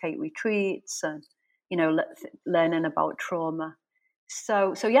 before they take retreats and, learning about trauma.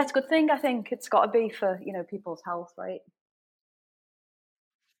 So yeah, it's a good thing. I think it's got to be for, people's health, right?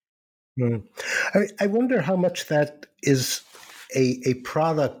 I wonder how much that is a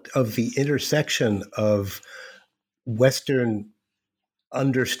product of the intersection of Western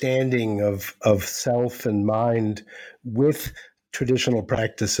understanding of self and mind with traditional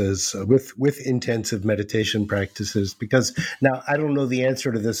practices, with intensive meditation practices. Because now I don't know the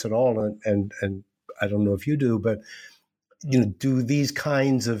answer to this at all, and I don't know if you do, but do these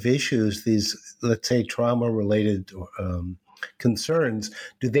kinds of issues, these, let's say, trauma-related concerns,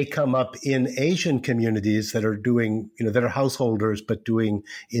 do they come up in Asian communities that are doing, that are householders but doing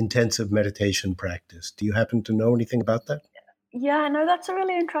intensive meditation practice? Do you happen to know anything about that? Yeah, no, that's a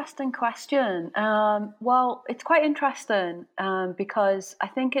really interesting question. Well, it's quite interesting because I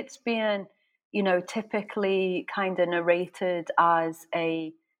think it's been, typically kind of narrated as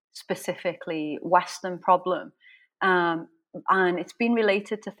a specifically Western problem. And it's been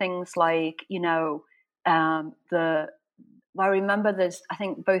related to things like, I remember there's, I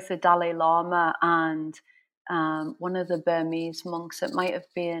think, both the Dalai Lama and one of the Burmese monks, it might have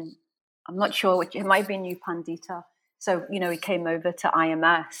been, I'm not sure which, it might have been U Pandita. So, he came over to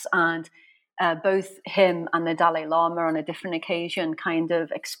IMS, and both him and the Dalai Lama on a different occasion kind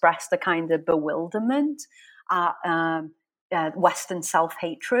of expressed a kind of bewilderment at Western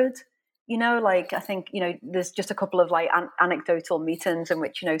self-hatred, like, I think, there's just a couple of like anecdotal meetings in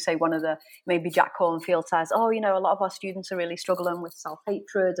which, say one of maybe Jack Cornfield says, oh, a lot of our students are really struggling with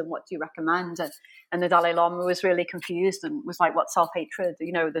self-hatred, and what do you recommend? And the Dalai Lama was really confused and was like, what self-hatred?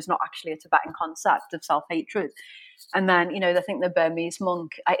 There's not actually a Tibetan concept of self-hatred. And then, I think the Burmese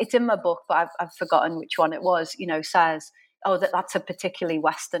monk, it's in my book, but I've forgotten which one it was, says, oh, that's a particularly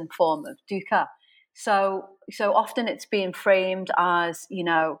Western form of dukkha. So often it's being framed as,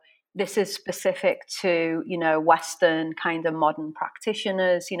 this is specific to, Western kind of modern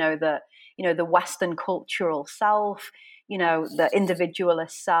practitioners, the Western cultural self, the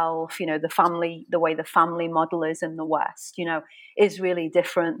individualist self, the way the family model is in the West, is really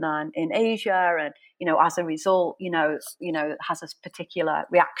different than in Asia. And, as a result, has a particular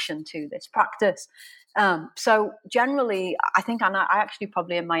reaction to this practice. So generally, I think, and I actually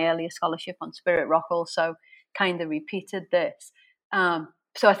probably in my earlier scholarship on Spirit Rock also kind of repeated this.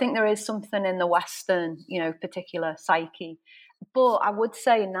 So I think there is something in the Western, particular psyche. But I would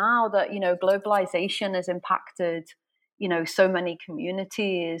say now that, globalization has impacted, so many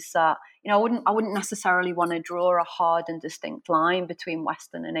communities that, I wouldn't necessarily want to draw a hard and distinct line between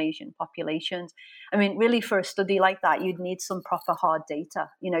Western and Asian populations. I mean, really, for a study like that, you'd need some proper hard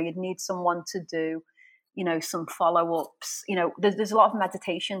data. You'd need someone to do, some follow-ups. There's a lot of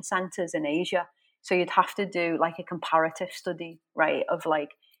meditation centers in Asia. So you'd have to do like a comparative study, right, of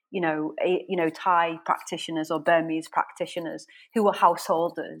like, Thai practitioners or Burmese practitioners who were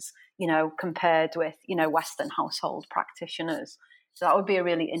householders, compared with, Western household practitioners. So that would be a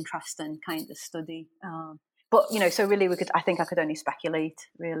really interesting kind of study. But, so really I think I could only speculate,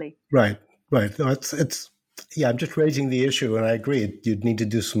 really. Right. No, I'm just raising the issue, and I agree. You'd need to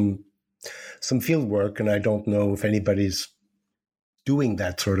do some field work, and I don't know if anybody's doing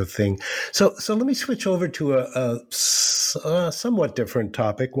that sort of thing. So let me switch over to a somewhat different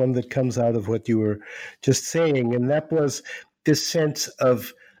topic, one that comes out of what you were just saying, and that was this sense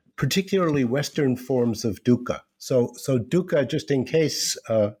of particularly Western forms of dukkha. So dukkha, just in case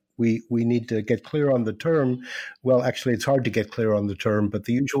we need to get clear on the term. Well, actually, it's hard to get clear on the term, but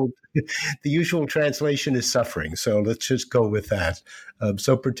the usual translation is suffering. So let's just go with that.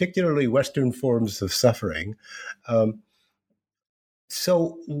 So particularly Western forms of suffering.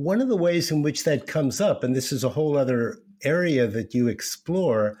 So one of the ways in which that comes up, and this is a whole other area that you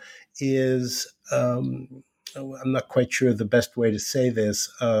explore, is I'm not quite sure the best way to say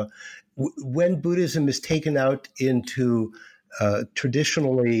this. When Buddhism is taken out into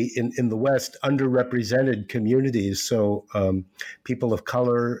traditionally in the West, underrepresented communities, so people of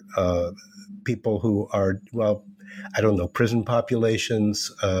color, people who are, prison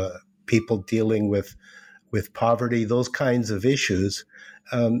populations, people dealing with poverty, those kinds of issues.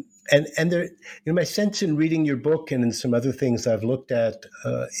 And there, my sense in reading your book and in some other things I've looked at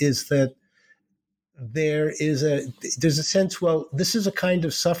is that there's a sense, well, this is a kind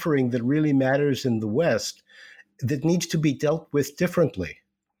of suffering that really matters in the West that needs to be dealt with differently.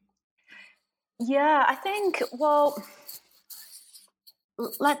 Yeah, I think,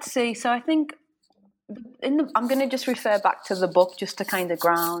 let's see. So I think I'm going to just refer back to the book just to kind of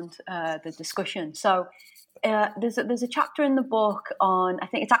ground the discussion. So there's a chapter in the book on, I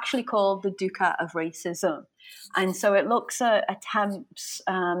think it's actually called The Dukkha of Racism. And so it looks at attempts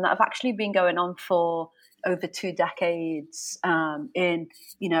that have actually been going on for over 2 decades in,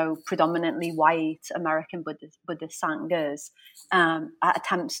 predominantly white American Buddhist sanghas,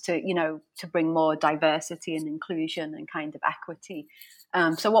 attempts to bring more diversity and inclusion and kind of equity.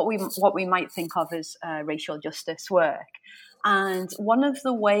 So what we might think of as racial justice work. And one of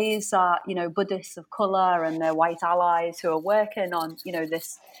the ways that, Buddhists of color and their white allies who are working on,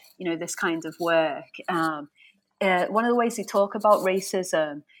 this kind of work, one of the ways they talk about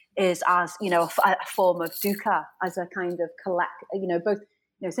racism is as, a form of dukkha, as a kind of both,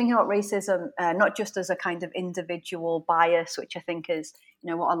 thinking about racism, not just as a kind of individual bias, which I think is,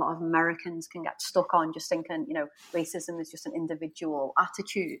 what a lot of Americans can get stuck on, just thinking, racism is just an individual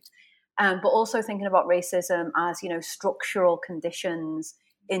attitude. But also thinking about racism as, structural conditions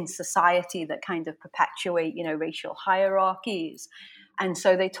in society that kind of perpetuate, racial hierarchies. And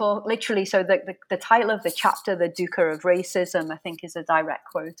so they talk literally, so the title of the chapter, The Dukkha of Racism, I think is a direct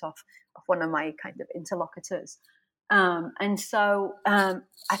quote of one of my kind of interlocutors. And so I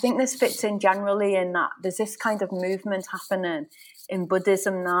think this fits in generally in that there's this kind of movement happening in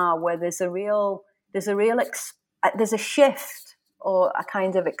Buddhism now where there's a shift or a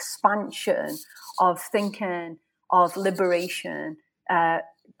kind of expansion of thinking of liberation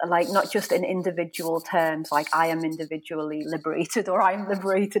like not just in individual terms, like I am individually liberated or I'm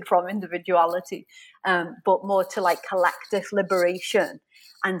liberated from individuality, but more to like collective liberation.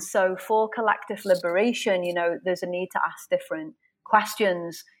 And so for collective liberation, there's a need to ask different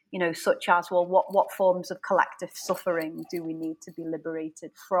questions, such as, well, what forms of collective suffering do we need to be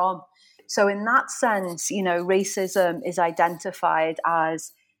liberated from? So in that sense, racism is identified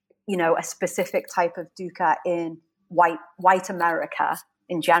as, a specific type of dukkha in white America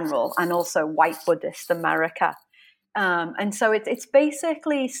in general, and also white Buddhist America. And so it's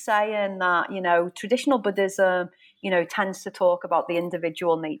basically saying that, traditional Buddhism, tends to talk about the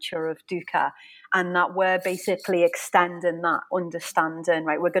individual nature of dukkha, and that we're basically extending that understanding,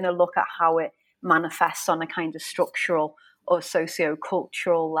 right? We're going to look at how it manifests on a kind of structural or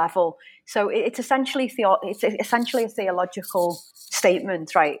socio-cultural level. So it's essentially a theological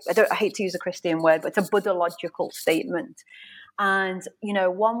statement, right? I hate to use a Christian word, but it's a Buddhological statement. And,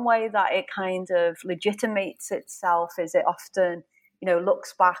 one way that it kind of legitimates itself is it often,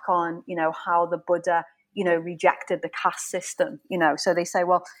 looks back on, how the Buddha, rejected the caste system, So they say,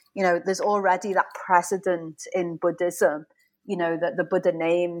 well, there's already that precedent in Buddhism, that the Buddha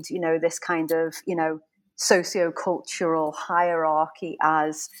named, this kind of, socio-cultural hierarchy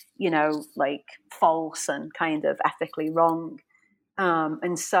as, like false and kind of ethically wrong.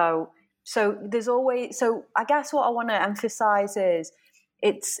 And so there's always, so I guess what I want to emphasize is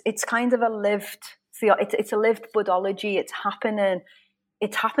it's kind of a lived, it's a lived Buddhology. It's happening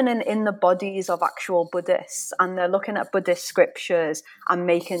in the bodies of actual Buddhists, and they're looking at Buddhist scriptures and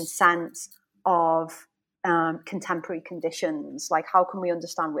making sense of contemporary conditions. Like, how can we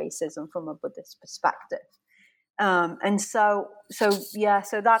understand racism from a Buddhist perspective? And so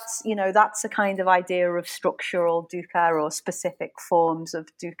that's, that's a kind of idea of structural dukkha or specific forms of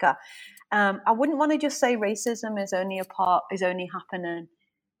dukkha. I wouldn't want to just say racism is only happening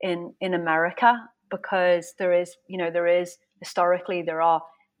in America, because there is historically, there are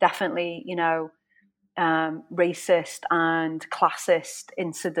definitely, racist and classist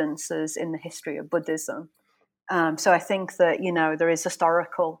incidences in the history of Buddhism. So I think that, there is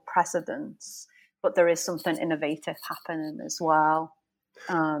historical precedence, but there is something innovative happening as well.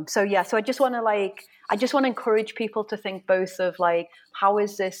 So I just want to encourage people to think both of like, how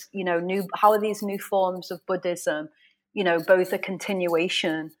is this, how are these new forms of Buddhism, both a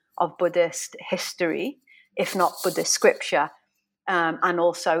continuation of Buddhist history, if not Buddhist scripture, and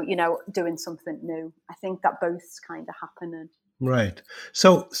also, doing something new. I think that both's kind of happening. Right.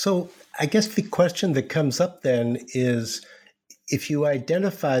 So I guess the question that comes up then is, if you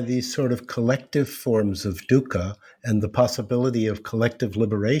identify these sort of collective forms of dukkha and the possibility of collective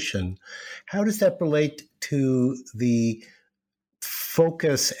liberation, how does that relate to the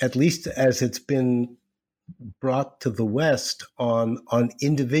focus, at least as it's been brought to the West, on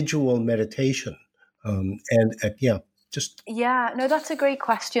individual meditation? That's a great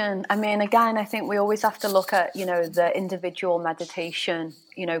question. I mean, again, I think we always have to look at, the individual meditation,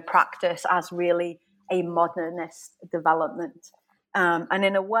 practice as really a modernist development. And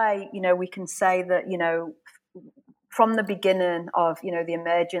in a way, we can say that, from the beginning of, the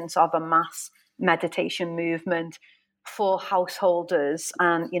emergence of a mass meditation movement for householders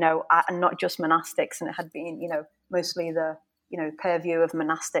and, and not just monastics, and it had been, mostly the, purview of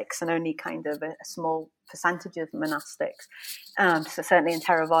monastics and only kind of a small percentage of monastics. So certainly in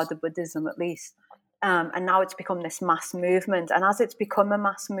Theravada Buddhism, at least. And now it's become this mass movement. And as it's become a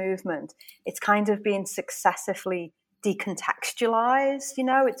mass movement, it's kind of been successively decontextualized.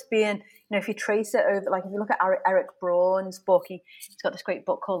 It's being, if you trace it over, like if you look at Eric Braun's book, he's got this great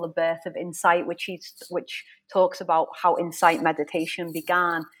book called The Birth of Insight, which talks about how insight meditation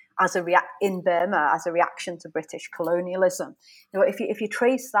began in Burma as a reaction to British colonialism. If you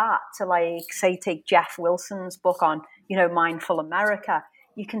trace that to, like, say, take Jeff Wilson's book on, Mindful America,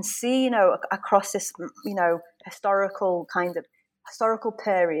 you can see, across this, historical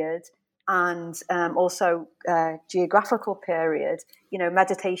period and also geographical period,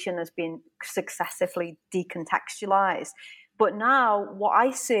 meditation has been successively decontextualized. But now what I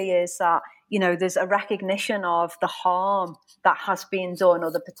see is that, there's a recognition of the harm that has been done,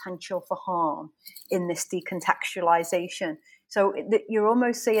 or the potential for harm in this decontextualization. So you're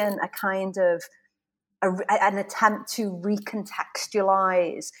almost seeing a kind of an attempt to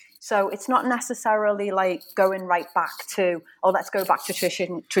recontextualize. So it's not necessarily like going right back to, let's go back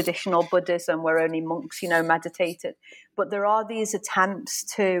to traditional Buddhism where only monks, meditated. But there are these attempts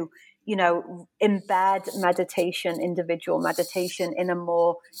to, embed meditation, individual meditation, in a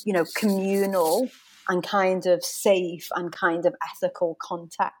more, communal and kind of safe and kind of ethical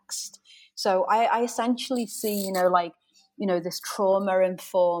context. So I essentially see, this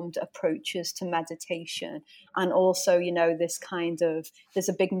trauma-informed approaches to meditation. And also, this kind of, there's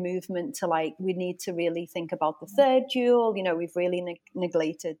a big movement to like, we need to really think about the third jewel. We've really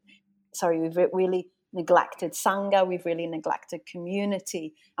neglected Sangha, we've really neglected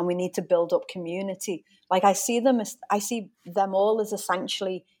community, and we need to build up community. Like I see them all as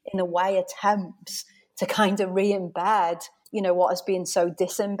essentially, in a way, attempts to kind of re-embed, what has been so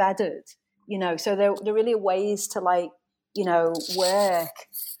disembedded, so they're really ways to like, work,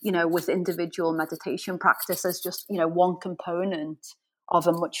 with individual meditation practice as just, one component of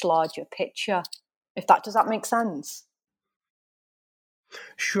a much larger picture. Does that make sense?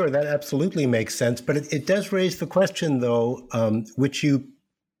 Sure, that absolutely makes sense. But it does raise the question, though, which you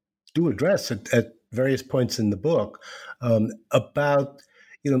do address at various points in the book, about,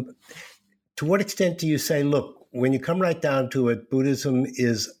 to what extent do you say, look, when you come right down to it, Buddhism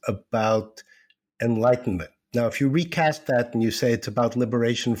is about enlightenment. Now, if you recast that and you say it's about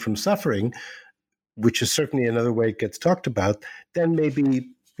liberation from suffering, which is certainly another way it gets talked about, then maybe,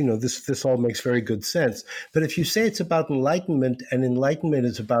 this all makes very good sense. But if you say it's about enlightenment, and enlightenment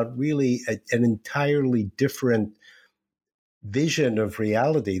is about really an entirely different vision of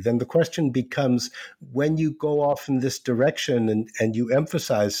reality, then the question becomes, when you go off in this direction and you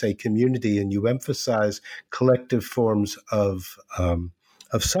emphasize, say, community, and you emphasize collective forms of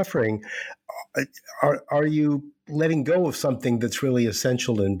suffering, are you letting go of something that's really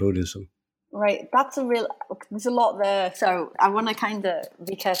essential in Buddhism? Right. There's a lot there. So I want to kind of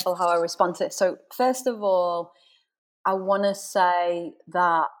be careful how I respond to it. So first of all, I want to say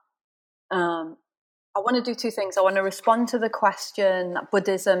that I want to do two things. I want to respond to the question that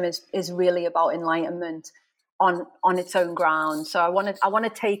Buddhism is really about enlightenment on its own ground. So I want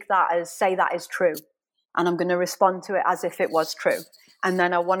to take that as, say that is true. And I'm going to respond to it as if it was true. And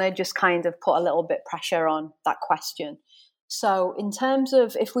then I want to just kind of put a little bit pressure on that question. So in terms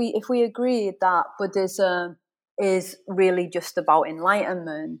of, if we agree that Buddhism is really just about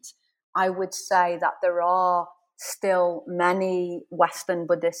enlightenment, I would say that there are still many Western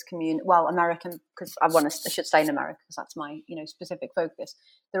Buddhist American, because I should stay in America because that's my, specific focus.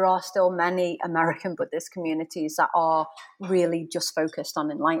 There are still many American Buddhist communities that are really just focused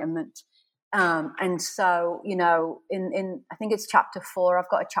on enlightenment. And so, in I think it's chapter 4, I've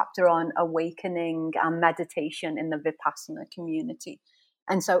got a chapter on awakening and meditation in the Vipassana community.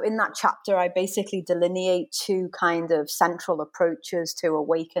 And so in that chapter, I basically delineate two kind of central approaches to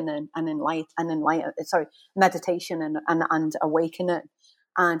awakening and meditation and awakening.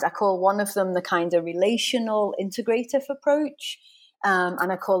 And I call one of them the kind of relational integrative approach.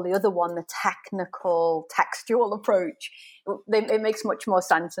 And I call the other one the technical textual approach. It makes much more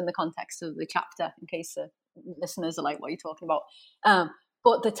sense in the context of the chapter, in case listeners are like, what are you talking about?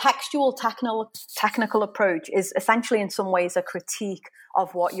 But the textual technical approach is essentially in some ways a critique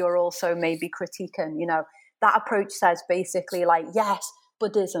of what you're also maybe critiquing. That approach says basically like, yes,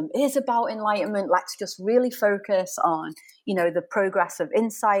 Buddhism is about enlightenment. Let's just really focus on, the progress of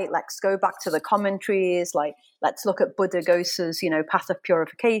insight. Let's go back to the commentaries. Like, let's look at Buddhaghosa's, path of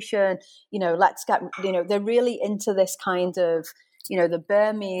purification. Let's get, they're really into this kind of, the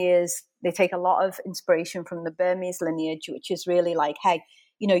Burmese, they take a lot of inspiration from the Burmese lineage, which is really like, hey,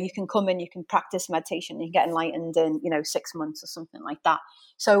 you can come in, you can practice meditation, you can get enlightened in, 6 months or something like that.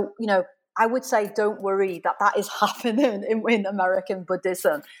 So, I would say don't worry that is happening in American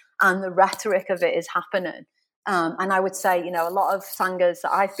Buddhism, and the rhetoric of it is happening. And I would say, a lot of sanghas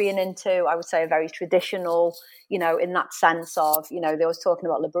that I've been into, I would say are very traditional, in that sense of, they always talking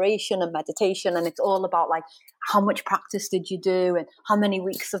about liberation and meditation, and it's all about like, how much practice did you do and how many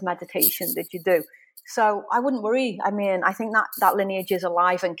weeks of meditation did you do? So I wouldn't worry. I mean, I think that lineage is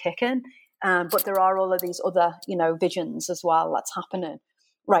alive and kicking, but there are all of these other, visions as well that's happening.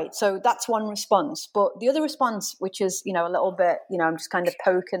 Right. So that's one response. But the other response, which is, a little bit, I'm just kind of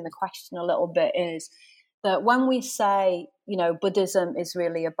poking the question a little bit, is that when we say, Buddhism is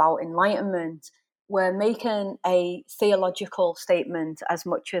really about enlightenment, we're making a theological statement as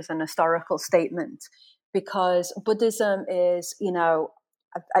much as an historical statement, because Buddhism is,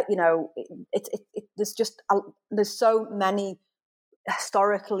 there's so many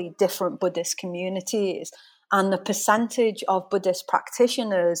historically different Buddhist communities, and the percentage of Buddhist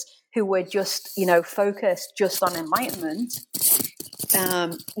practitioners who were just, focused just on enlightenment,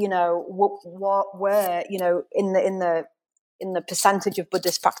 what were, in the percentage of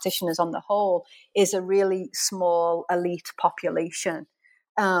Buddhist practitioners on the whole, is a really small elite population.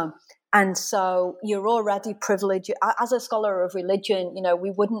 And so you're already privileged. As a scholar of religion,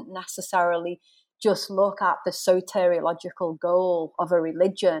 we wouldn't necessarily just look at the soteriological goal of a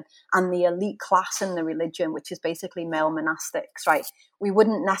religion and the elite class in the religion, which is basically male monastics, right? We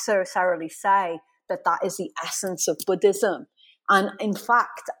wouldn't necessarily say that that is the essence of Buddhism. And in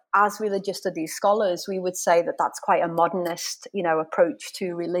fact, as religious studies scholars, we would say that that's quite a modernist, approach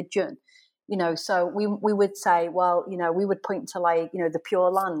to religion. So we would say, well, we would point to the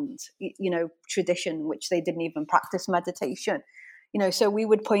Pure Land, tradition, which they didn't even practice meditation. So we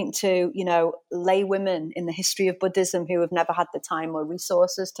would point to, lay women in the history of Buddhism who have never had the time or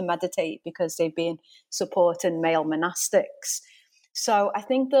resources to meditate because they've been supporting male monastics. So I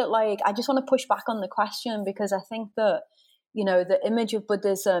think that, I just want to push back on the question, because I think that, the image of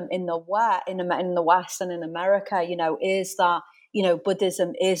Buddhism in the West and in America, is that,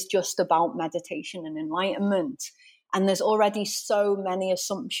 Buddhism is just about meditation and enlightenment. And there's already so many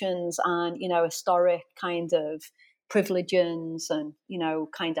assumptions and, historic kind of privileges and,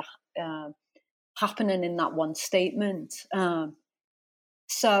 happening in that one statement.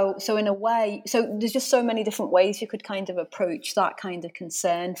 So in a way, so there's just so many different ways you could kind of approach that kind of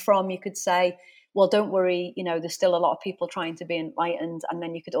concern from. You could say, well, don't worry, there's still a lot of people trying to be enlightened. And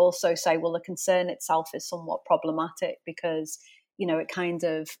then you could also say, well, the concern itself is somewhat problematic because, it kind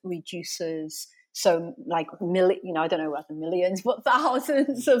of reduces so I don't know whether millions, but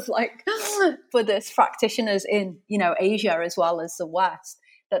thousands of Buddhist practitioners in, Asia as well as the West,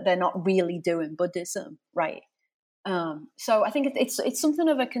 that they're not really doing Buddhism, right? So I think it's something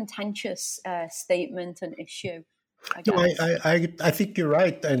of a contentious statement and issue, I guess. No, I think you're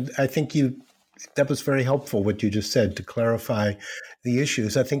right. And I think that was very helpful, what you just said, to clarify the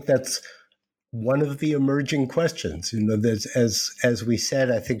issues. I think that's one of the emerging questions. There's, as we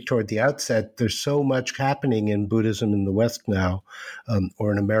said, I think toward the outset, there's so much happening in Buddhism in the West now,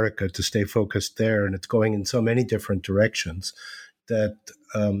 or in America, to stay focused there. And it's going in so many different directions that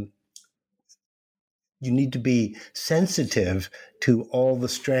you need to be sensitive to all the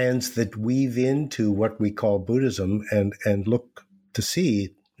strands that weave into what we call Buddhism and look to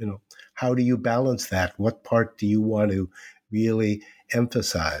see, how do you balance that? What part do you want to really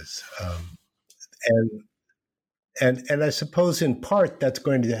emphasize? And I suppose in part that's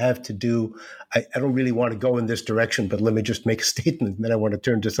going to have to do, I don't really want to go in this direction, but let me just make a statement and then I want to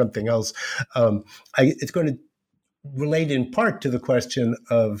turn to something else. It's going to relate in part to the question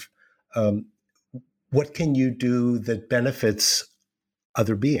of what can you do that benefits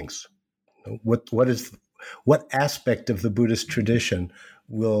other beings? What aspect of the Buddhist tradition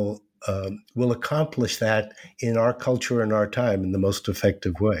will accomplish that in our culture and our time in the most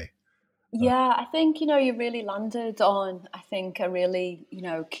effective way? Yeah, I think, you really landed on, I think, a really,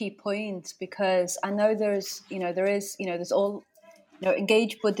 key point, because I know there's all,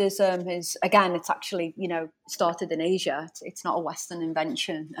 engaged Buddhism is, again, it's actually, started in Asia. It's not a Western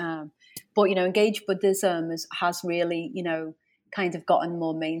invention. But, engaged Buddhism has really, kind of gotten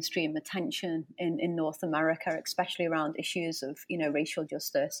more mainstream attention in North America, especially around issues of, racial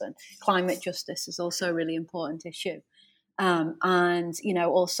justice, and climate justice is also a really important issue. And,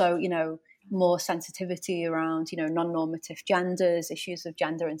 also, more sensitivity around, non-normative genders, issues of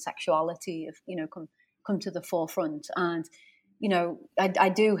gender and sexuality have, come to the forefront. And, I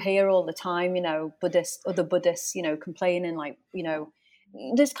do hear all the time, other Buddhists, complaining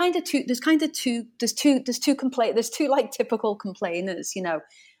there's two typical complainers,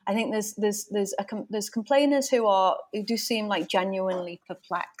 I think there's complainers who do seem genuinely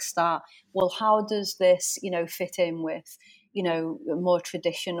perplexed that, well, how does this, fit in with, a more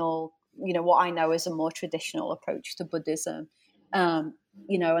traditional, what I know is a more traditional approach to Buddhism. And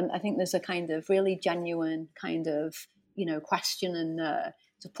I think there's a kind of really genuine kind of, question and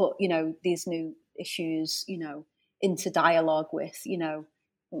to put, these new issues, into dialogue with,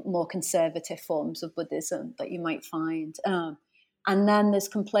 more conservative forms of Buddhism that you might find. And then there's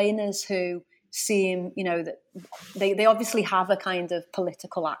complainers who seem, that they obviously have a kind of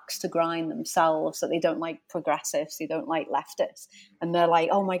political axe to grind themselves, that they don't like progressives, they don't like leftists. And they're like,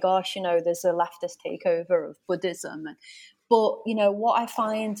 oh my gosh, there's a leftist takeover of Buddhism. But, what I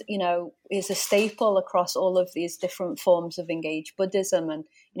find, is a staple across all of these different forms of engaged Buddhism. And,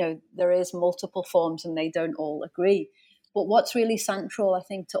 there is multiple forms and they don't all agree. But what's really central, I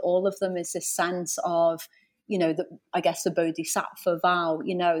think, to all of them is this sense of, the Bodhisattva vow,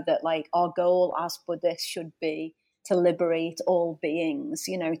 that our goal as Buddhists should be to liberate all beings,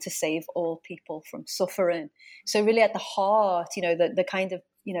 to save all people from suffering. So really at the heart, the kind of,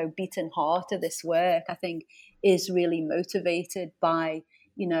 beating heart of this work, I think, is really motivated by,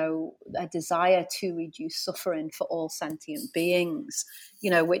 a desire to reduce suffering for all sentient beings,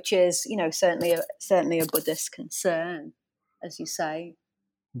 which is, certainly a Buddhist concern, as you say.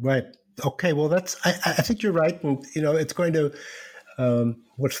 Right. Okay, well, I think you're right, and it's going to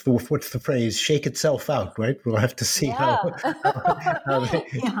what's the phrase? Shake itself out, right? We'll have to see how Yeah. how, they,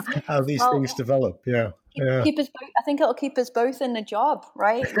 Yeah. how these things Well, develop. Yeah, yeah. keep us both, I think it'll keep us both in the job,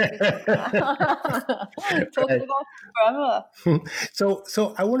 right? We'll be talking Right. about it forever.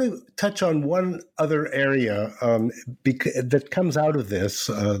 So I want to touch on one other area that comes out of this,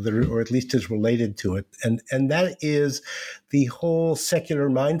 or at least is related to it, and that is the whole secular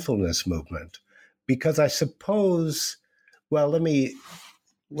mindfulness movement. Because I suppose, well, let me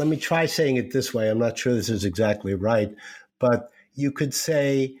try saying it this way. I'm not sure this is exactly right, but you could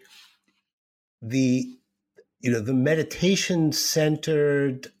say the the meditation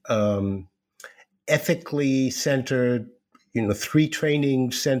centered, ethically centered, three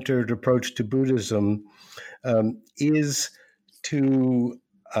training centered approach to Buddhism is to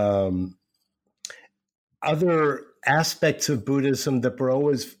other aspects of Buddhism that were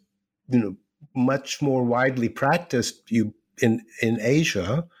always, much more widely practiced in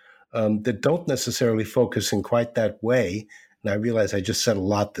Asia, that don't necessarily focus in quite that way. And I realize I just said a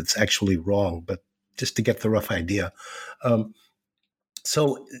lot that's actually wrong, but just to get the rough idea.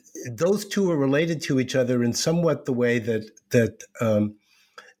 So those two are related to each other in somewhat the way that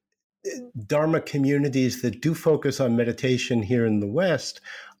Dharma communities that do focus on meditation here in the West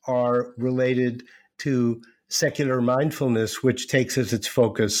are related to secular mindfulness, which takes as its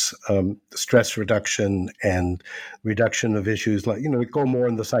focus stress reduction and reduction of issues like, that go more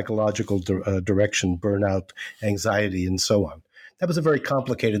in the psychological direction, burnout, anxiety, and so on. That was a very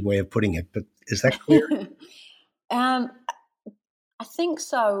complicated way of putting it, but is that clear? um, I think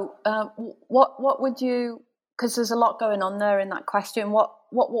so. What would you? Because there's a lot going on there in that question. What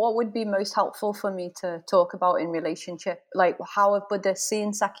would be most helpful for me to talk about in relationship? Like, how have Buddhists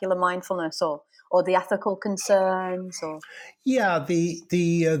seen secular mindfulness, or the ethical concerns, or Yeah,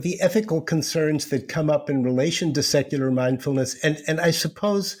 the ethical concerns that come up in relation to secular mindfulness, and I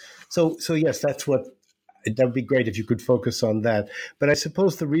suppose so. Yes, that would be great if you could focus on that. But I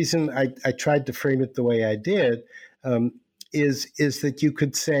suppose the reason I tried to frame it the way I did is that you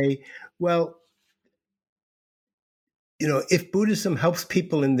could say, well, if Buddhism helps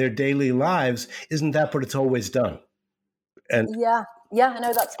people in their daily lives, isn't that what it's always done? And yeah, I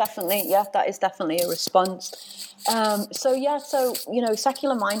know that is definitely a response. So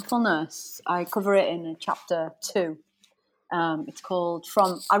secular mindfulness. I cover it in chapter 2. It's called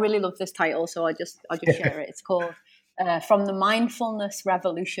I really love this title, so I'll just share it. It's called From the Mindfulness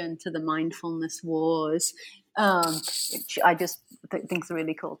Revolution to the Mindfulness Wars, which I just think is a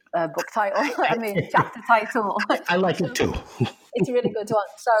really cool book title. I mean, chapter title. I like it too. It's a really good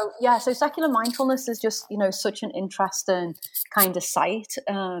one. So secular mindfulness is just, such an interesting kind of site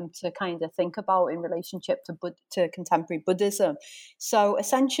to kind of think about in relationship to contemporary Buddhism. So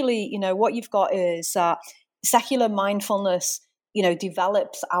essentially, what you've got is secular mindfulness,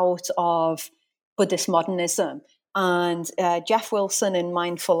 develops out of Buddhist modernism. And Jeff Wilson in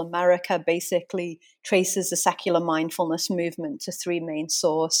Mindful America basically traces the secular mindfulness movement to 3 main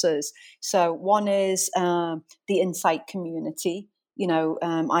sources. So one is the insight community,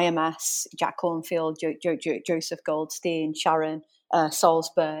 IMS, Jack Kornfield, Joseph Goldstein, Sharon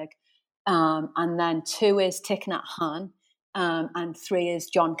Salzberg. And then 2 is Thich Nhat Hanh, and 3 is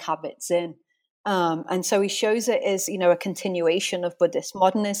Jon Kabat-Zinn. And so he shows it as, a continuation of Buddhist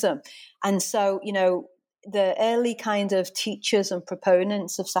modernism. And so, the early kind of teachers and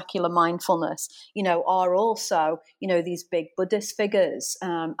proponents of secular mindfulness, are also, these big Buddhist figures,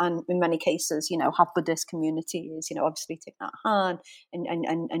 and in many cases, have Buddhist communities, obviously Thich Nhat Hanh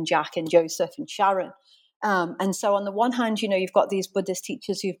and Jack and Joseph and Sharon. And so on the one hand, you've got these Buddhist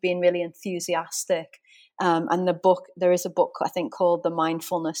teachers who've been really enthusiastic. And there is a book, I think, called The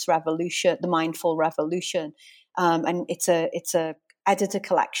Mindfulness Revolution, The Mindful Revolution. And it's a editor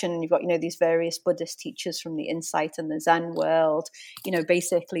collection. And you've got, these various Buddhist teachers from the Insight and the Zen world,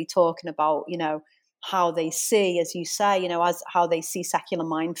 basically talking about, how they see, as you say, as how they see secular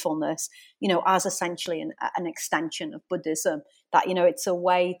mindfulness, as essentially an extension of Buddhism, that, it's a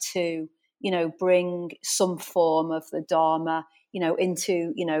way to, bring some form of the Dharma,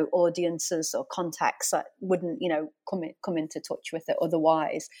 into, audiences or contexts that wouldn't, come into touch with it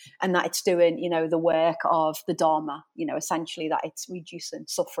otherwise. And that it's doing, the work of the Dharma, essentially that it's reducing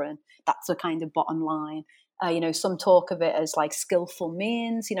suffering. That's the kind of bottom line. Some talk of it as like skillful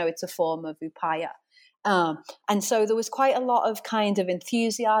means, it's a form of upaya. And so there was quite a lot of kind of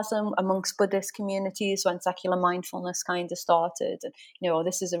enthusiasm amongst Buddhist communities when secular mindfulness kind of started. And,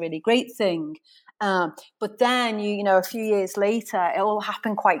 this is a really great thing. But then, a few years later, it all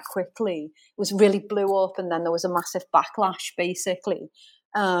happened quite quickly. It was really blew up, and then there was a massive backlash, basically.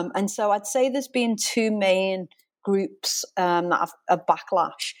 And so I'd say there's been two main groups that have a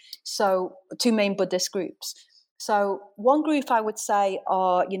backlash. So two main Buddhist groups. So one group I would say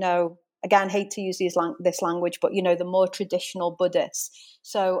are, again, hate to use this language, but, the more traditional Buddhists.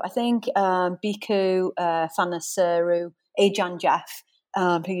 So I think Bhikkhu Thanissaro Ajahn Jeff,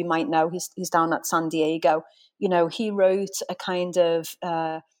 who you might know, he's down at San Diego. He wrote a kind of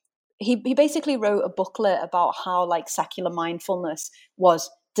he basically wrote a booklet about how like secular mindfulness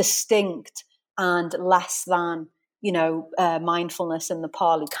was distinct and less than mindfulness in the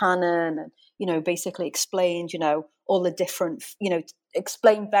Pali Canon, and basically explained all the different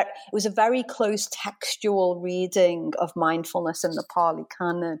explained that it was a very close textual reading of mindfulness in the Pali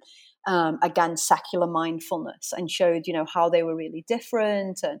Canon against secular mindfulness, and showed how they were really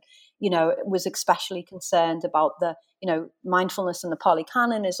different, and was especially concerned about the mindfulness in the Pali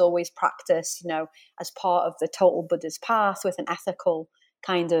Canon is always practiced as part of the total Buddhist path with an ethical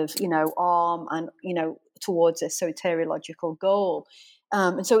kind of arm and towards a soteriological goal,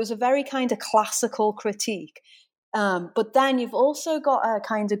 and so it was a very kind of classical critique. But then you've also got a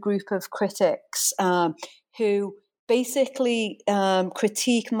kind of group of critics who basically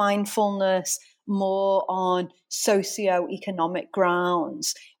critique mindfulness more on socio-economic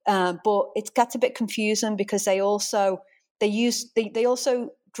grounds. But it gets a bit confusing because they also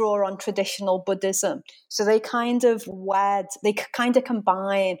draw on traditional Buddhism. So they kind of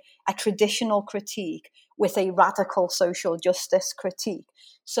combine a traditional critique with a radical social justice critique.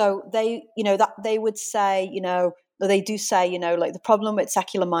 So they would say, they do say, like the problem with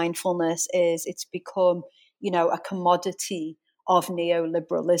secular mindfulness is it's become, a commodity of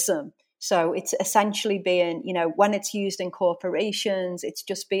neoliberalism. So it's essentially being, when it's used in corporations, it's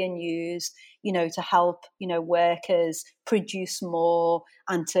just being used, to help, workers produce more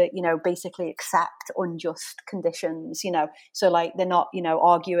and to, basically accept unjust conditions, So like they're not,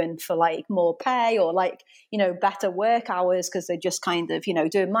 arguing for like more pay or like, better work hours because they're just kind of,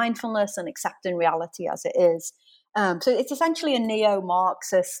 doing mindfulness and accepting reality as it is. So it's essentially a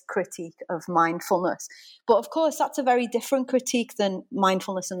neo-Marxist critique of mindfulness. But of course, that's a very different critique than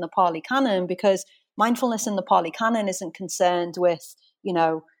mindfulness in the Pali Canon, because mindfulness in the Pali Canon isn't concerned with,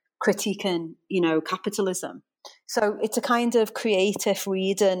 critiquing, capitalism. So it's a kind of creative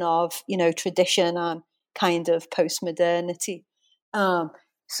reading of, tradition and kind of postmodernity.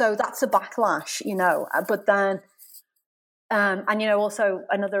 So that's a backlash, but then and also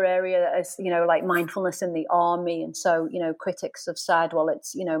another area is like mindfulness in the army, and so critics have said, well,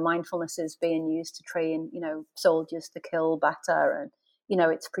 it's mindfulness is being used to train soldiers to kill better, and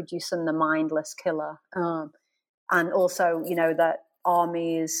it's producing the mindless killer, and also that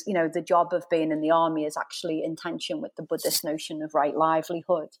armies, the job of being in the army is actually in tension with the Buddhist notion of right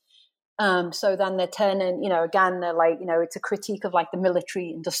livelihood. So then they're turning, again, they're like, it's a critique of like the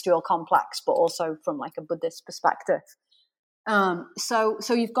military industrial complex, but also from like a Buddhist perspective. So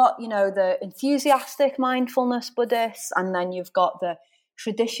you've got, the enthusiastic mindfulness Buddhists, and then you've got the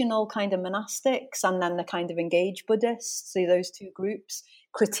traditional kind of monastics, and then the kind of engaged Buddhists. So those two groups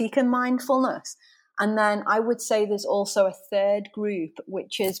critiquing mindfulness. And then I would say there's also a third group,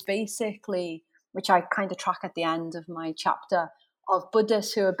 which is basically, which I kind of track at the end of my chapter, of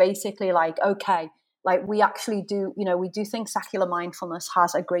Buddhists who are basically like, okay, like we actually do, we do think secular mindfulness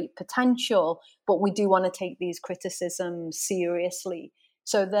has a great potential, but we do want to take these criticisms seriously.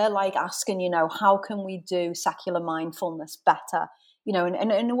 So they're like asking, how can we do secular mindfulness better?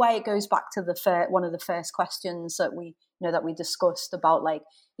 And in a way, it goes back to one of the first questions that we discussed about, like,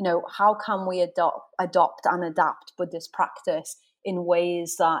 how can we adopt and adapt Buddhist practice in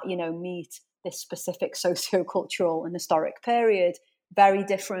ways that, meet this specific socio-cultural and historic period, very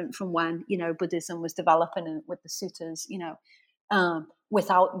different from when, Buddhism was developing with the suttas,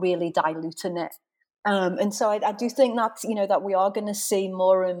 without really diluting it. And so I do think that, that we are going to see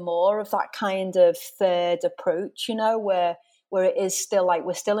more and more of that kind of third approach, where it is still like,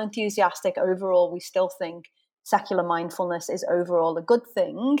 we're still enthusiastic overall. We still think secular mindfulness is overall a good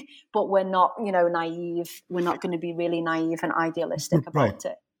thing, but we're not, naive. We're not going to be really naive and idealistic about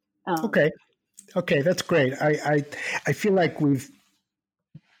it. Okay, that's great. I feel like we're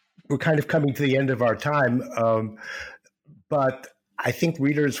kind of coming to the end of our time, but I think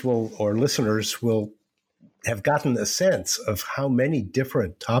readers or listeners will have gotten a sense of how many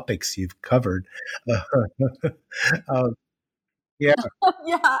different topics you've covered. Yeah.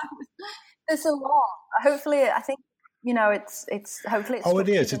 Yeah, there's a lot. Hopefully, I think, it's hopefully it's. Oh, it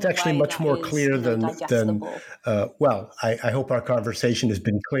is. It's actually much more clear than well, I hope our conversation has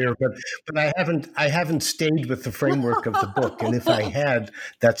been clear, but I haven't stayed with the framework of the book, and if I had,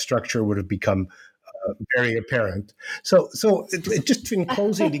 that structure would have become very apparent. So just in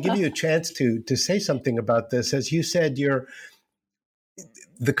closing, to give you a chance to say something about this, as you said,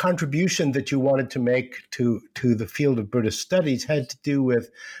 the contribution that you wanted to make to the field of Buddhist studies had to do with,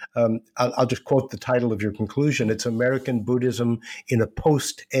 I'll just quote the title of your conclusion. It's American Buddhism in a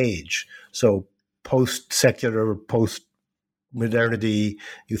post-age. So post-secular, post-modernity.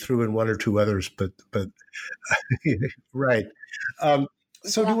 You threw in one or two others, but right.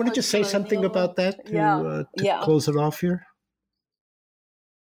 So do you want to just say something about that to close it off here?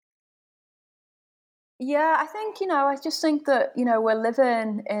 Yeah, I think, I just think that, we're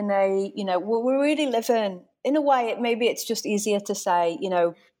living in we're really living in a way, maybe it's just easier to say,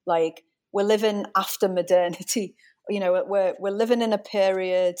 like we're living after modernity. We're living in a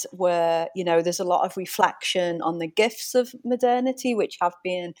period where, there's a lot of reflection on the gifts of modernity, which have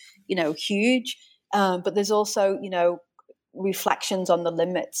been, huge. But there's also, reflections on the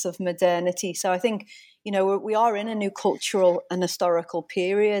limits of modernity. So I think, we are in a new cultural and historical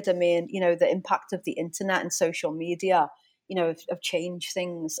period. I mean, the impact of the internet and social media, have changed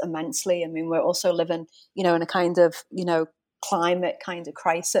things immensely. I mean, we're also living, in a kind of, climate kind of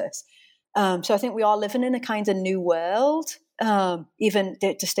crisis. So I think we are living in a kind of new world, even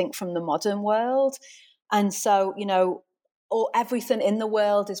distinct from the modern world. And so, everything in the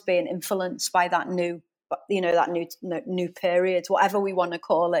world is being influenced by that new period, whatever we want to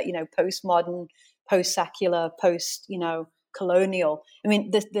call it, postmodern, post-secular, colonial. I mean,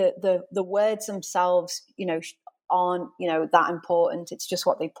 the words themselves, aren't, that important. It's just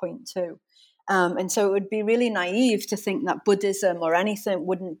what they point to. And so it would be really naive to think that Buddhism or anything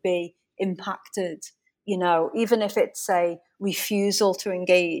wouldn't be impacted, even if it's a refusal to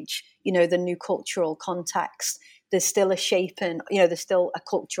engage, the new cultural context. There's still a shaping, there's still a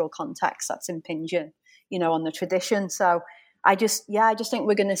cultural context that's impinging, on the tradition. So I just think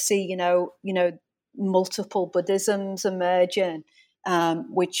we're going to see, multiple Buddhisms emerging,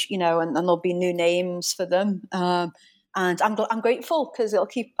 which, and there'll be new names for them. And I'm grateful because it'll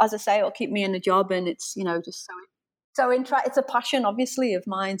keep me in a job, and it's, just it's a passion, obviously, of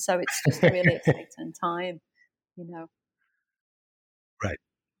mine. So it's just a really exciting time,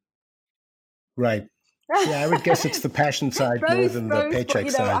 Right. Yeah, I would guess it's the passion side more than the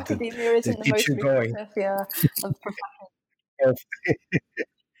paycheck side academia isn't that the most keeps you going. of profession.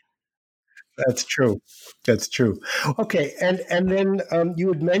 That's true. Okay, and then you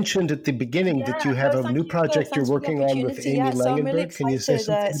had mentioned at the beginning that you have a new project you're working on with Amy Langenberg. So I'm really excited. Can you say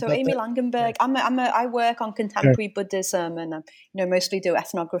something so about Amy that? Langenberg, I work on contemporary Buddhism, and mostly do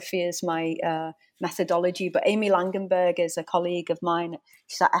ethnography as my methodology. But Amy Langenberg is a colleague of mine.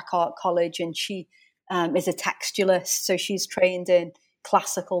 She's at Eckhart College, and she is a textualist. So she's trained in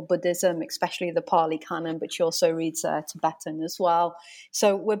classical Buddhism, especially the Pali Canon, but she also reads Tibetan as well.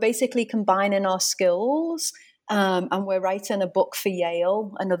 So we're basically combining our skills, and we're writing another book for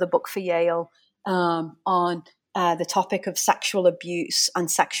Yale, on the topic of sexual abuse and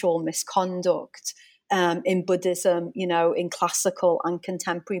sexual misconduct in Buddhism, in classical and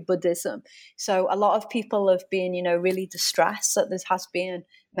contemporary Buddhism. So a lot of people have been, really distressed that there has been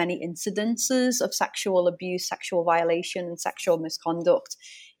many incidences of sexual abuse, sexual violation, and sexual misconduct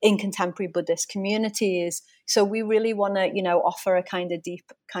in contemporary Buddhist communities. So we really want to, offer a kind of deep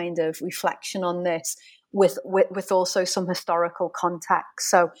kind of reflection on this with also some historical context.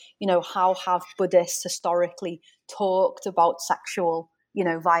 So, how have Buddhists historically talked about sexual,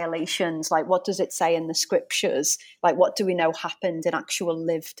 violations? Like, what does it say in the scriptures? Like, what do we know happened in actual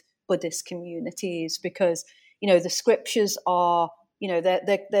lived Buddhist communities? Because, the scriptures are,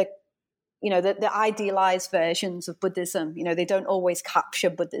 they're idealized versions of Buddhism. They don't always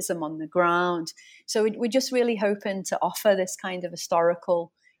capture Buddhism on the ground. So we're just really hoping to offer this kind of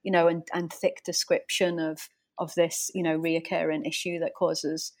historical, and thick description of this, reoccurring issue that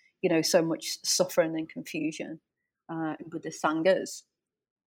causes, so much suffering and confusion in Buddhist sanghas.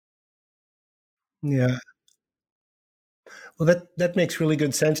 Yeah. Well, that makes really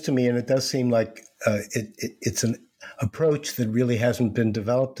good sense to me, and it does seem like it's an approach that really hasn't been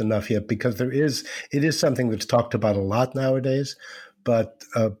developed enough yet, because it is something that's talked about a lot nowadays, but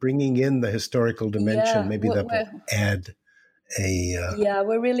bringing in the historical dimension, maybe that will add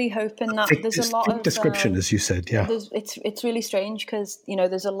we're really hoping that there's a lot of description, as you said. Yeah, it's really strange because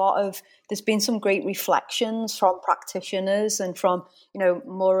there's been some great reflections from practitioners and from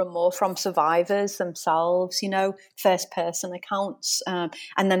more and more from survivors themselves, first person accounts, and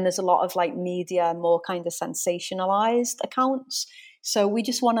then there's a lot of like media, more kind of sensationalized accounts. So we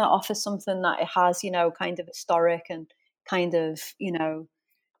just want to offer something that it has kind of historic and kind of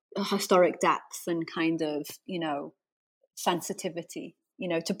historic depth and kind of sensitivity,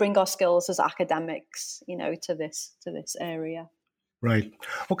 to bring our skills as academics, to this area. Right.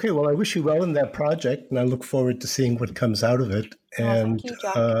 Okay. Well, I wish you well in that project, and I look forward to seeing what comes out of it. And thank you,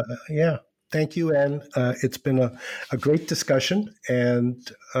 Jack. Yeah, thank you, Anne. It's been a great discussion,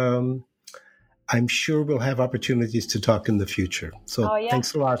 and I'm sure we'll have opportunities to talk in the future. So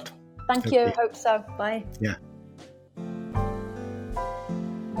thanks a lot. Thank you. Hope so. Bye. Yeah.